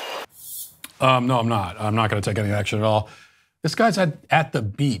action. No, I'm not. I'm not going to take any action at all. This guy's at the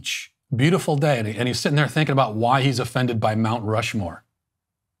beach, beautiful day, and he's sitting there thinking about why he's offended by Mount Rushmore.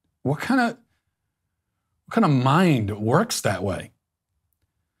 What kind of mind works that way?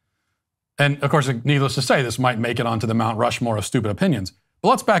 And of course, needless to say, this might make it onto the Mount Rushmore of stupid opinions. But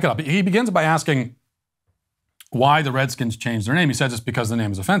let's back it up. He begins by asking, why the Redskins changed their name. He says it's because the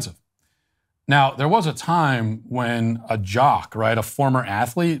name is offensive. Now, there was a time when a jock, right, a former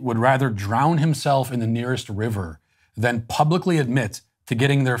athlete, would rather drown himself in the nearest river than publicly admit to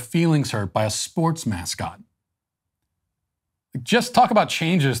getting their feelings hurt by a sports mascot. Just talk about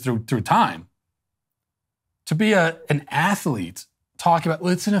changes through time. To be an athlete, talking about,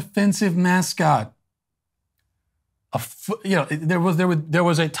 well, it's an offensive mascot. There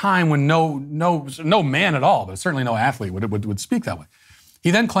was a time when no man at all, but certainly no athlete would speak that way. He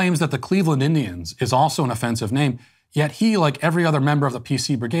then claims that the Cleveland Indians is also an offensive name, yet he, like every other member of the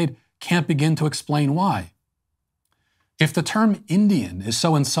PC Brigade, can't begin to explain why. If the term Indian is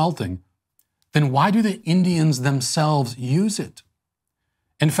so insulting, then why do the Indians themselves use it?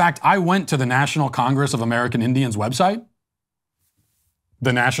 In fact, I went to the National Congress of American Indians website,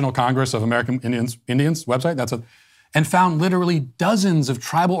 the National Congress of American Indians website, and found literally dozens of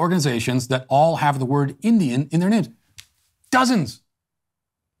tribal organizations that all have the word Indian in their names. Dozens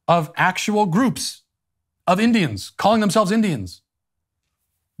of actual groups of Indians calling themselves Indians.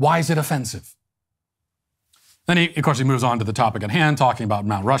 Why is it offensive? Then, of course, he moves on to the topic at hand, talking about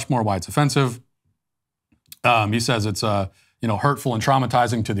Mount Rushmore, why it's offensive. He says it's hurtful and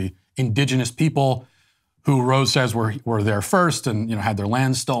traumatizing to the indigenous people who Rose says were there first and had their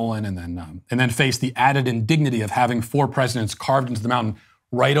land stolen, and then faced the added indignity of having 4 presidents carved into the mountain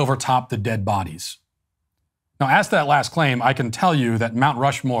right over top the dead bodies. Now, as to that last claim, I can tell you that Mount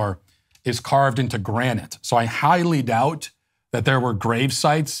Rushmore is carved into granite, so I highly doubt that there were grave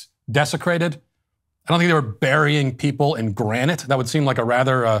sites desecrated. I don't think they were burying people in granite. That would seem like a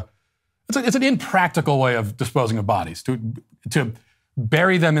rather it's an impractical way of disposing of bodies, to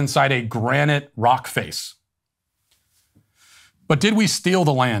bury them inside a granite rock face. But did we steal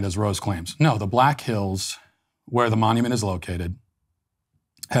the land, as Rose claims? No, the Black Hills, where the monument is located,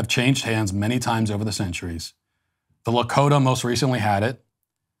 have changed hands many times over the centuries. The Lakota most recently had it.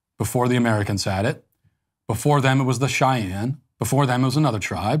 Before the Americans had it. Before them, it was the Cheyenne. Before them, it was another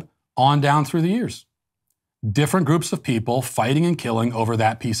tribe. On down through the years. Different groups of people fighting and killing over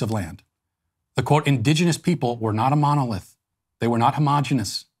that piece of land. The, quote, indigenous people were not a monolith. They were not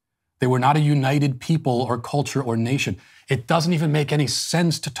homogenous. They were not a united people or culture or nation. It doesn't even make any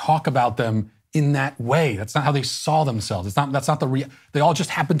sense to talk about them in that way. That's not how they saw themselves. They all just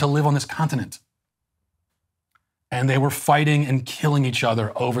happened to live on this continent. And they were fighting and killing each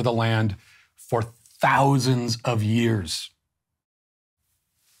other over the land for thousands of years.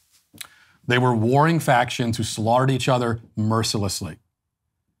 They were warring factions who slaughtered each other mercilessly.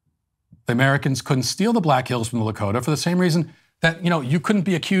 The Americans couldn't steal the Black Hills from the Lakota for the same reason that, you couldn't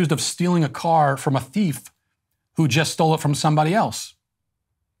be accused of stealing a car from a thief who just stole it from somebody else.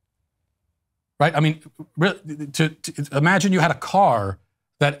 Right? I mean, to imagine you had a car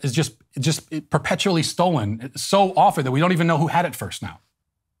that is just perpetually stolen so often that we don't even know who had it first now.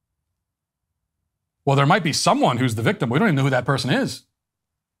 Well, there might be someone who's the victim. We don't even know who that person is.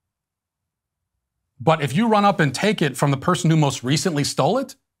 But if you run up and take it from the person who most recently stole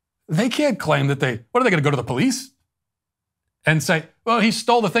it, they can't claim that what are they going to go to the police and say, well, he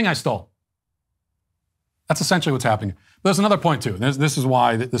stole the thing I stole? That's essentially what's happening. But there's another point too. This is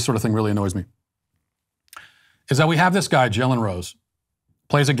why this sort of thing really annoys me. Is that we have this guy, Jalen Rose,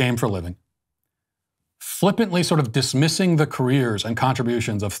 plays a game for a living, flippantly sort of dismissing the careers and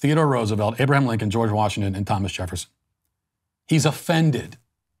contributions of Theodore Roosevelt, Abraham Lincoln, George Washington, and Thomas Jefferson. He's offended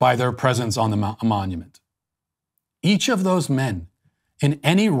by their presence on the monument. Each of those men, in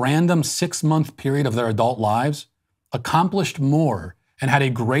any random 6-month period of their adult lives, accomplished more and had a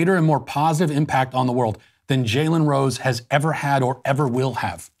greater and more positive impact on the world than Jalen Rose has ever had or ever will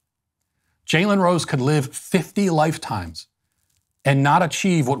have. Jalen Rose could live 50 lifetimes and not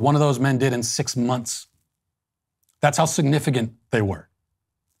achieve what one of those men did in 6 months. That's how significant they were.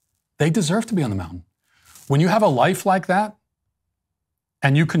 They deserve to be on the mountain. When you have a life like that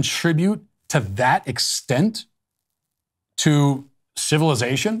and you contribute to that extent to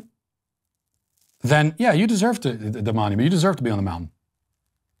civilization, then yeah, you deserve the monument. You deserve to be on the mountain.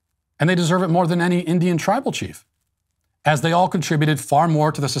 And they deserve it more than any Indian tribal chief, as they all contributed far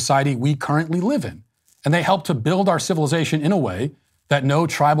more to the society we currently live in. And they helped to build our civilization in a way that no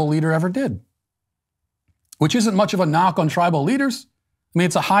tribal leader ever did. Which isn't much of a knock on tribal leaders. I mean,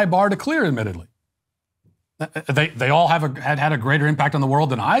 it's a high bar to clear, admittedly. They all had a greater impact on the world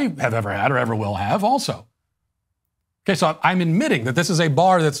than I have ever had or ever will have also. Okay, so I'm admitting that this is a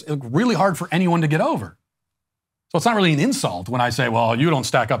bar that's really hard for anyone to get over. So it's not really an insult when I say, well, you don't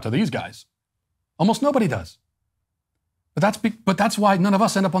stack up to these guys. Almost nobody does. But that's why none of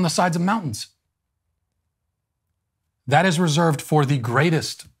us end up on the sides of mountains. That is reserved for the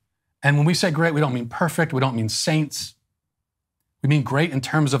greatest And when we say great, we don't mean perfect. We don't mean saints. We mean great in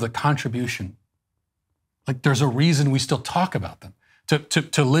terms of the contribution. Like there's a reason we still talk about them.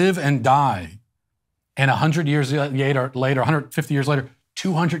 To live and die, and 100 years later, 150 years later,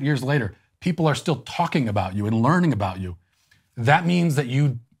 200 years later, people are still talking about you and learning about you. That means that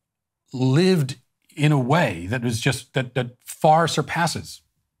you lived in a way that is just, that far surpasses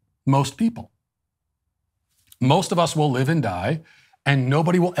most people. Most of us will live and die, and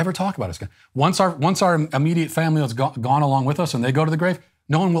nobody will ever talk about us again. Once our immediate family has gone along with us and they go to the grave,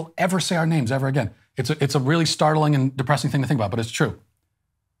 no one will ever say our names ever again. It's a really startling and depressing thing to think about, but it's true.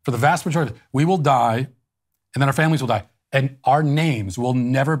 For the vast majority, we will die, and then our families will die, and our names will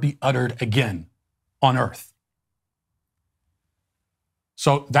never be uttered again on earth.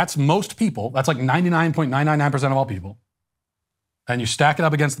 So that's most people. That's like 99.999% of all people. And you stack it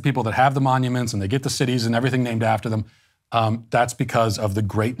up against the people that have the monuments and they get the cities and everything named after them. That's because of the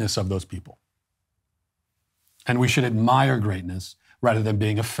greatness of those people. And we should admire greatness rather than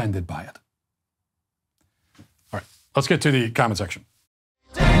being offended by it. All right, let's get to the comment section.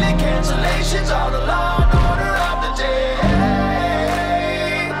 Daily cancellations are the law and order of the day.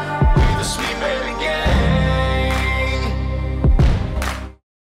 We the sweet baby gang.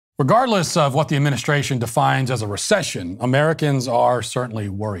 Regardless of what the administration defines as a recession, Americans are certainly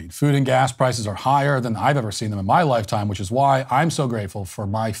worried. Food and gas prices are higher than I've ever seen them in my lifetime, which is why I'm so grateful for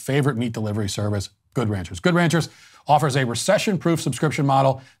my favorite meat delivery service, Good Ranchers. Good Ranchers offers a recession-proof subscription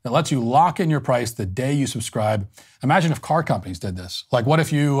model that lets you lock in your price the day you subscribe. Imagine if car companies did this. Like, what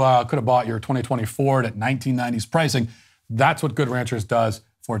if you could have bought your 2020 Ford at 1990s pricing? That's what Good Ranchers does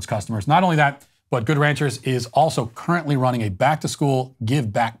for its customers. Not only that, but Good Ranchers is also currently running a back-to-school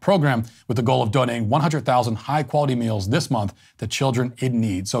give-back program with the goal of donating 100,000 high-quality meals this month to children in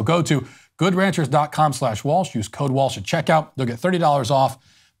need. So go to goodranchers.com/Walsh, use code Walsh at checkout. You'll get $30 off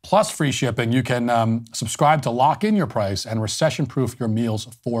plus free shipping. You can subscribe to lock in your price and recession-proof your meals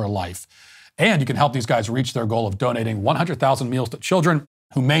for life. And you can help these guys reach their goal of donating 100,000 meals to children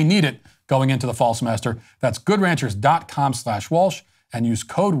who may need it going into the fall semester. That's goodranchers.com/Walsh and use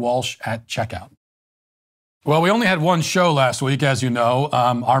code Walsh at checkout. Well, we only had one show last week, as you know.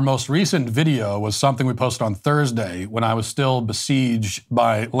 Our most recent video was something we posted on Thursday when I was still besieged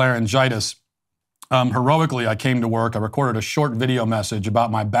by laryngitis. Heroically, I came to work. I recorded a short video message about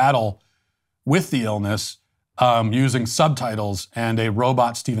my battle with the illness using subtitles and a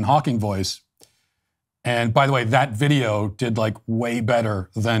robot Stephen Hawking voice. And by the way, that video did like way better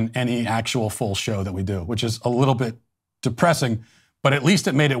than any actual full show that we do, which is a little bit depressing, but at least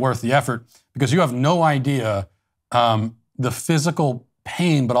it made it worth the effort because you have no idea the physical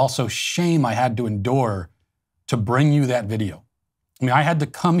pain, but also shame I had to endure to bring you that video. I mean, I had to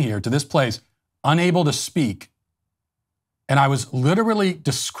come here to this place unable to speak, and I was literally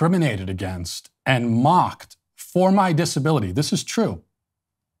discriminated against and mocked for my disability. This is true.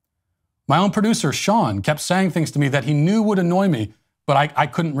 My own producer, Sean, kept saying things to me that he knew would annoy me, but I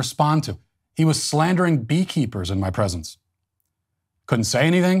couldn't respond to. He was slandering beekeepers in my presence. Couldn't say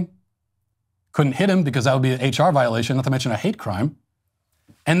anything, couldn't hit him because that would be an HR violation, not to mention a hate crime.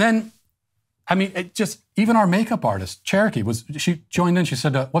 And then, I mean, it just, even our makeup artist, Cherokee, she joined in, she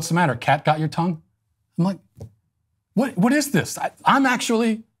said, what's the matter, cat got your tongue? I'm like, what is this? I'm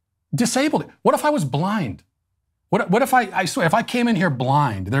actually disabled. What if I was blind? What if I swear, if I came in here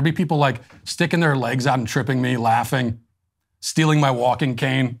blind, there'd be people like sticking their legs out and tripping me, laughing, stealing my walking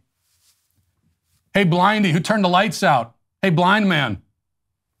cane. Hey, blindy, who turned the lights out? Hey, blind man.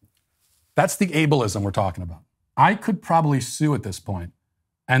 That's the ableism we're talking about. I could probably sue at this point,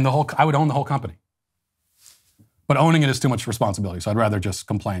 and I would own the whole company. But owning it is too much responsibility, so I'd rather just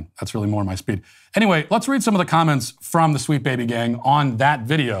complain. That's really more my speed. Anyway, let's read some of the comments from the Sweet Baby Gang on that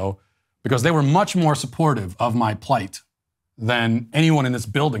video, because they were much more supportive of my plight than anyone in this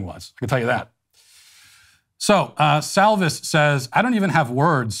building was. I can tell you that. So, Salvis says, I don't even have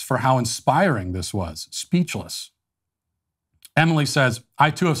words for how inspiring this was. Speechless. Emily says, I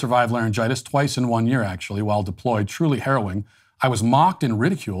too have survived laryngitis twice in 1 year, actually, while deployed. Truly harrowing. I was mocked and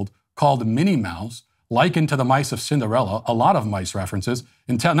ridiculed, called Minnie Mouse, likened to the mice of Cinderella, a lot of mice references.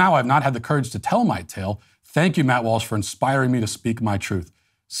 Until now, I've not had the courage to tell my tale. Thank you, Matt Walsh, for inspiring me to speak my truth.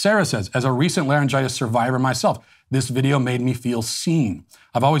 Sarah says, as a recent laryngitis survivor myself, this video made me feel seen.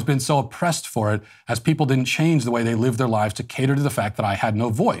 I've always been so oppressed for it, as people didn't change the way they lived their lives to cater to the fact that I had no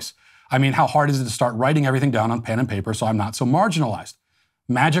voice. I mean, how hard is it to start writing everything down on pen and paper so I'm not so marginalized?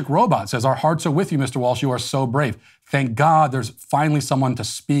 Magic Robot says, our hearts are with you, Mr. Walsh. You are so brave. Thank God there's finally someone to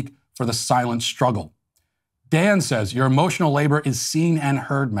speak for the silent struggle. Dan says, your emotional labor is seen and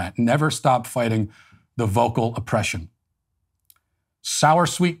heard, Matt. Never stop fighting the vocal oppression. Sour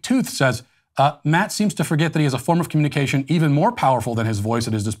Sweet Tooth says, Matt seems to forget that he has a form of communication even more powerful than his voice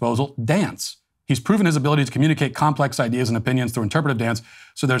at his disposal, dance. He's proven his ability to communicate complex ideas and opinions through interpretive dance,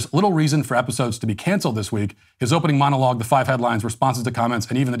 so there's little reason for episodes to be canceled this week. His opening monologue, the 5 headlines, responses to comments,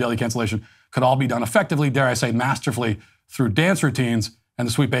 and even the daily cancellation could all be done effectively, dare I say masterfully, through dance routines, and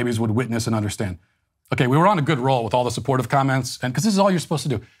the sweet babies would witness and understand. Okay, we were on a good roll with all the supportive comments, and because this is all you're supposed to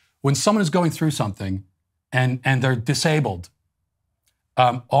do. When someone is going through something and they're disabled,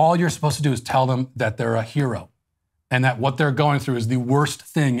 all you're supposed to do is tell them that they're a hero and that what they're going through is the worst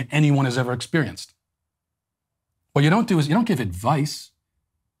thing anyone has ever experienced. What you don't do is you don't give advice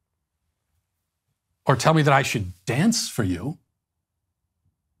or tell me that I should dance for you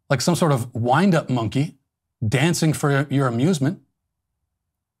like some sort of wind-up monkey dancing for your amusement.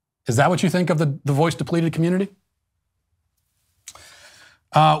 Is that what you think of the voice-depleted community?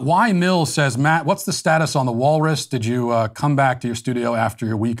 Y Mills says, Matt, what's the status on the walrus? Did you come back to your studio after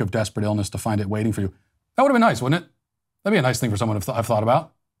your week of desperate illness to find it waiting for you? That would have been nice, wouldn't it? That'd be a nice thing for someone I've thought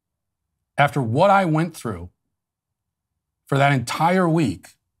about. After what I went through for that entire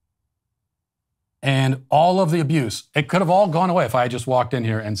week and all of the abuse, it could have all gone away if I had just walked in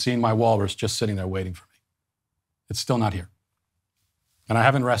here and seen my walrus just sitting there waiting for me. It's still not here. And I'm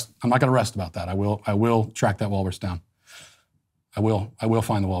not going to rest about that. I will track that walrus down. I will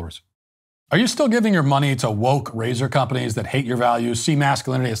find the walrus. Are you still giving your money to woke razor companies that hate your values, see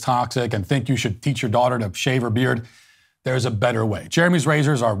masculinity as toxic, and think you should teach your daughter to shave her beard? There's a better way. Jeremy's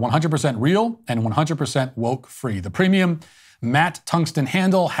razors are 100% real and 100% woke free. The premium matte tungsten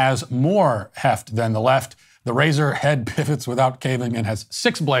handle has more heft than the left. The razor head pivots without caving and has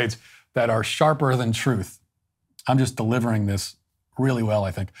 6 blades that are sharper than truth. I'm just delivering this really well,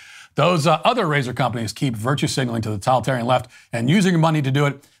 I think. Those other razor companies keep virtue signaling to the totalitarian left and using your money to do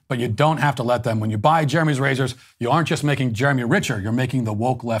it, but you don't have to let them. When you buy Jeremy's razors, you aren't just making Jeremy richer, you're making the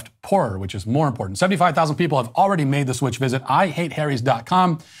woke left poorer, which is more important. 75,000 people have already made the switch. Visit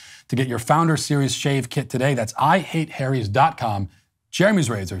IHateHarrys.com to get your Founder Series Shave Kit today. That's IHateHarrys.com. Jeremy's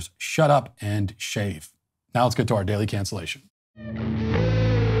razors, shut up and shave. Now let's get to our daily cancellation.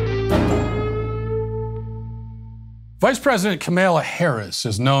 Vice President Kamala Harris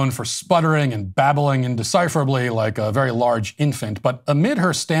is known for sputtering and babbling indecipherably like a very large infant, but amid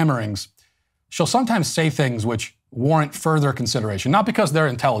her stammerings, she'll sometimes say things which warrant further consideration, not because they're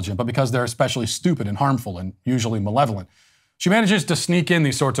intelligent, but because they're especially stupid and harmful and usually malevolent. She manages to sneak in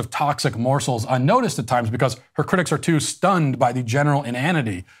these sorts of toxic morsels unnoticed at times because her critics are too stunned by the general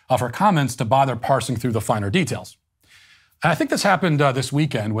inanity of her comments to bother parsing through the finer details. And I think this happened this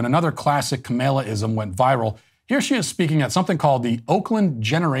weekend when another classic Kamala-ism went viral. Here she is speaking at something called the Oakland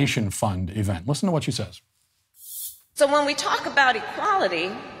Generation Fund event. Listen to what she says. So when we talk about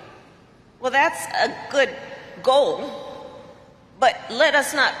equality, well, that's a good goal, but let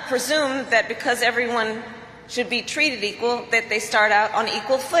us not presume that because everyone should be treated equal, that they start out on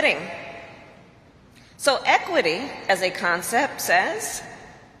equal footing. So equity, as a concept, says,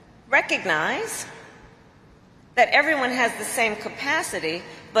 recognize that everyone has the same capacity,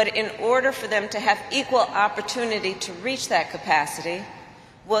 but in order for them to have equal opportunity to reach that capacity,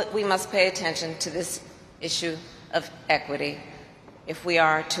 we must pay attention to this issue of equity if we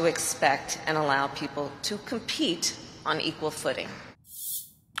are to expect and allow people to compete on equal footing.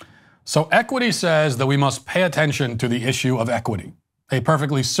 So equity says that we must pay attention to the issue of equity, a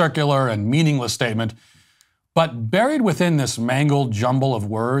perfectly circular and meaningless statement. But buried within this mangled jumble of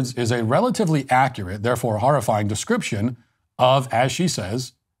words is a relatively accurate, therefore horrifying description of, as she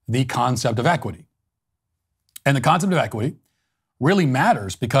says, the concept of equity. And the concept of equity really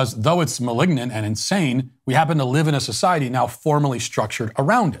matters because though it's malignant and insane, we happen to live in a society now formally structured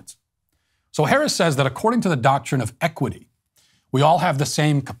around it. So Harris says that according to the doctrine of equity, we all have the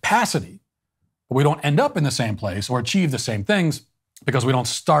same capacity, but we don't end up in the same place or achieve the same things because we don't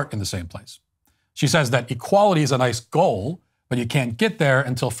start in the same place. She says that equality is a nice goal, but you can't get there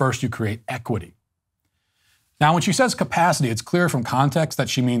until first you create equity. Now, when she says capacity, it's clear from context that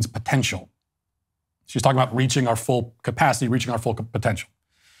she means potential. She's talking about reaching our full capacity, reaching our full potential.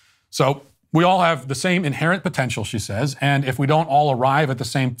 So we all have the same inherent potential, she says, and if we don't all arrive at the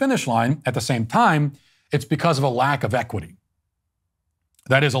same finish line at the same time, it's because of a lack of equity.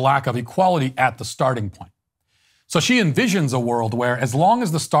 That is, a lack of equality at the starting point. So she envisions a world where as long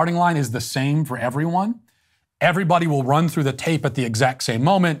as the starting line is the same for everyone, everybody will run through the tape at the exact same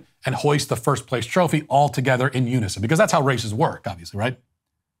moment and hoist the first place trophy all together in unison. Because that's how races work, obviously, right?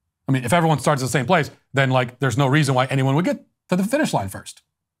 I mean, if everyone starts at the same place, then there's no reason why anyone would get to the finish line first.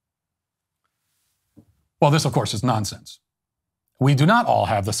 Well, this, of course, is nonsense. We do not all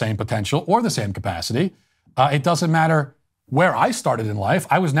have the same potential or the same capacity. It doesn't matter where I started in life,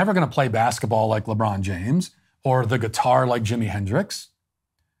 I was never going to play basketball like LeBron James or the guitar like Jimi Hendrix.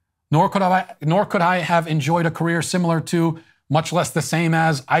 Nor could I have enjoyed a career similar to, much less the same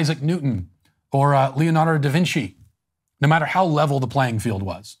as, Isaac Newton or Leonardo da Vinci, no matter how level the playing field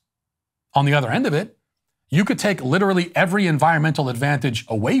was. On the other end of it, you could take literally every environmental advantage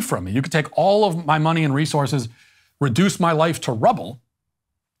away from me. You could take all of my money and resources, reduce my life to rubble,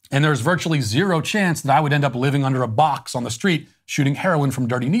 and there's virtually zero chance that I would end up living under a box on the street shooting heroin from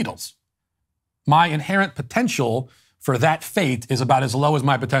dirty needles. My inherent potential for that fate is about as low as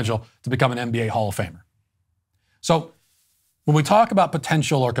my potential to become an NBA Hall of Famer. So when we talk about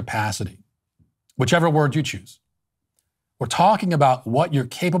potential or capacity, whichever word you choose, we're talking about what you're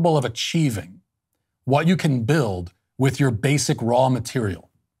capable of achieving, what you can build with your basic raw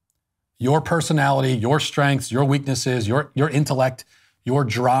material. Your personality, your strengths, your weaknesses, your intellect, your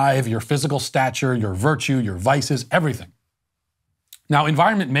drive, your physical stature, your virtue, your vices, everything. Now,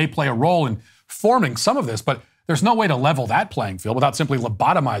 environment may play a role in forming some of this, but there's no way to level that playing field without simply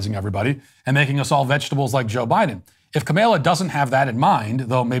lobotomizing everybody and making us all vegetables like Joe Biden. If Kamala doesn't have that in mind,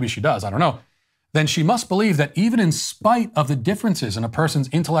 though maybe she does, I don't know, then she must believe that even in spite of the differences in a person's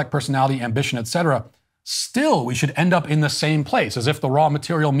intellect, personality, ambition, etc., still we should end up in the same place, as if the raw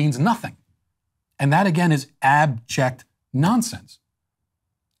material means nothing. And that, again, is abject nonsense.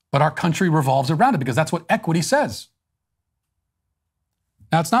 But our country revolves around it because that's what equity says.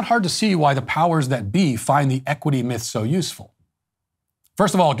 Now, it's not hard to see why the powers that be find the equity myth so useful.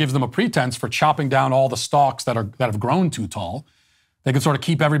 First of all, it gives them a pretense for chopping down all the stalks that have grown too tall. They can sort of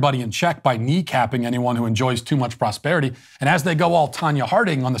keep everybody in check by kneecapping anyone who enjoys too much prosperity. And as they go all Tanya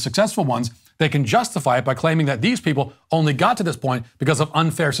Harding on the successful ones, they can justify it by claiming that these people only got to this point because of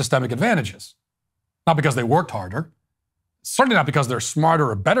unfair systemic advantages. Not because they worked harder. Certainly not because they're smarter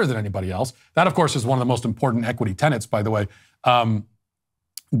or better than anybody else. That, of course, is one of the most important equity tenets, by the way.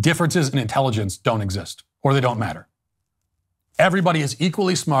 Differences in intelligence don't exist, or they don't matter. Everybody is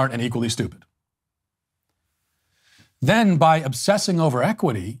equally smart and equally stupid. Then, by obsessing over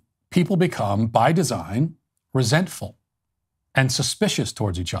equity, people become, by design, resentful and suspicious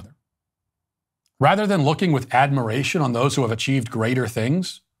towards each other. Rather than looking with admiration on those who have achieved greater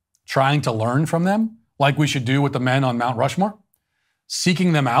things, trying to learn from them, like we should do with the men on Mount Rushmore,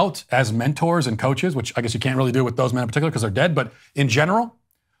 seeking them out as mentors and coaches, which I guess you can't really do with those men in particular because they're dead, but in general,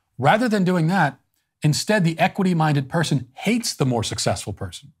 rather than doing that, instead the equity-minded person hates the more successful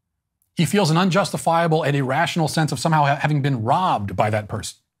person. He feels an unjustifiable and irrational sense of somehow having been robbed by that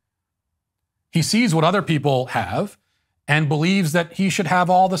person. He sees what other people have and believes that he should have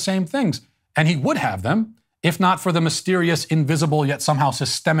all the same things. And he would have them if not for the mysterious, invisible, yet somehow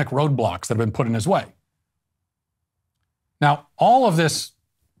systemic roadblocks that have been put in his way. Now, all of this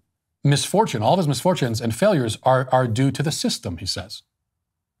misfortune, all of his misfortunes and failures are due to the system, he says.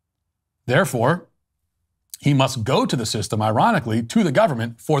 Therefore, he must go to the system, ironically, to the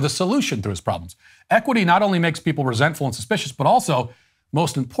government for the solution to his problems. Equity not only makes people resentful and suspicious, but also,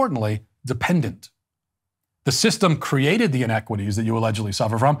 most importantly, dependent. The system created the inequities that you allegedly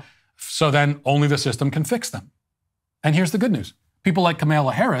suffer from, so then only the system can fix them. And here's the good news. People like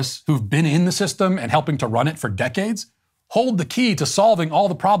Kamala Harris, who've been in the system and helping to run it for decades, hold the key to solving all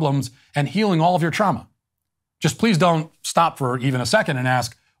the problems and healing all of your trauma. Just please don't stop for even a second and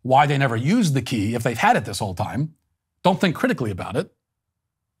ask why they never used the key if they've had it this whole time. Don't think critically about it.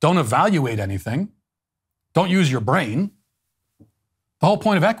 Don't evaluate anything. Don't use your brain. The whole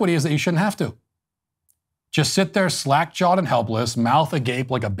point of equity is that you shouldn't have to. Just sit there slack-jawed and helpless, mouth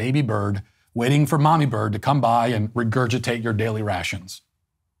agape like a baby bird, waiting for mommy bird to come by and regurgitate your daily rations.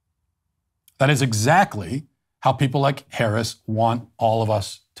 That is exactly how people like Harris want all of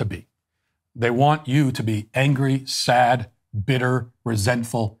us to be. They want you to be angry, sad, bitter,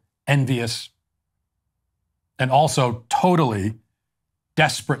 resentful, envious, and also totally,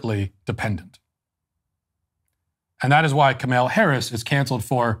 desperately dependent. And that is why Kamala Harris is canceled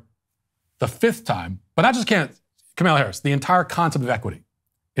for the 5th time, but not just Kamala Harris, the entire concept of equity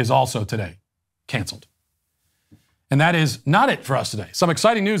is also today canceled. And that is not it for us today. Some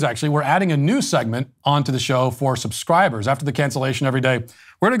exciting news, actually. We're adding a new segment onto the show for subscribers. After the cancellation every day,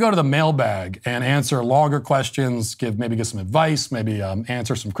 we're going to go to the mailbag and answer longer questions, maybe give some advice, maybe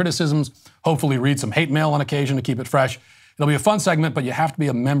answer some criticisms, hopefully read some hate mail on occasion to keep it fresh. It'll be a fun segment, but you have to be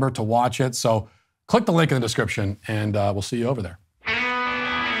a member to watch it. So click the link in the description, and we'll see you over there.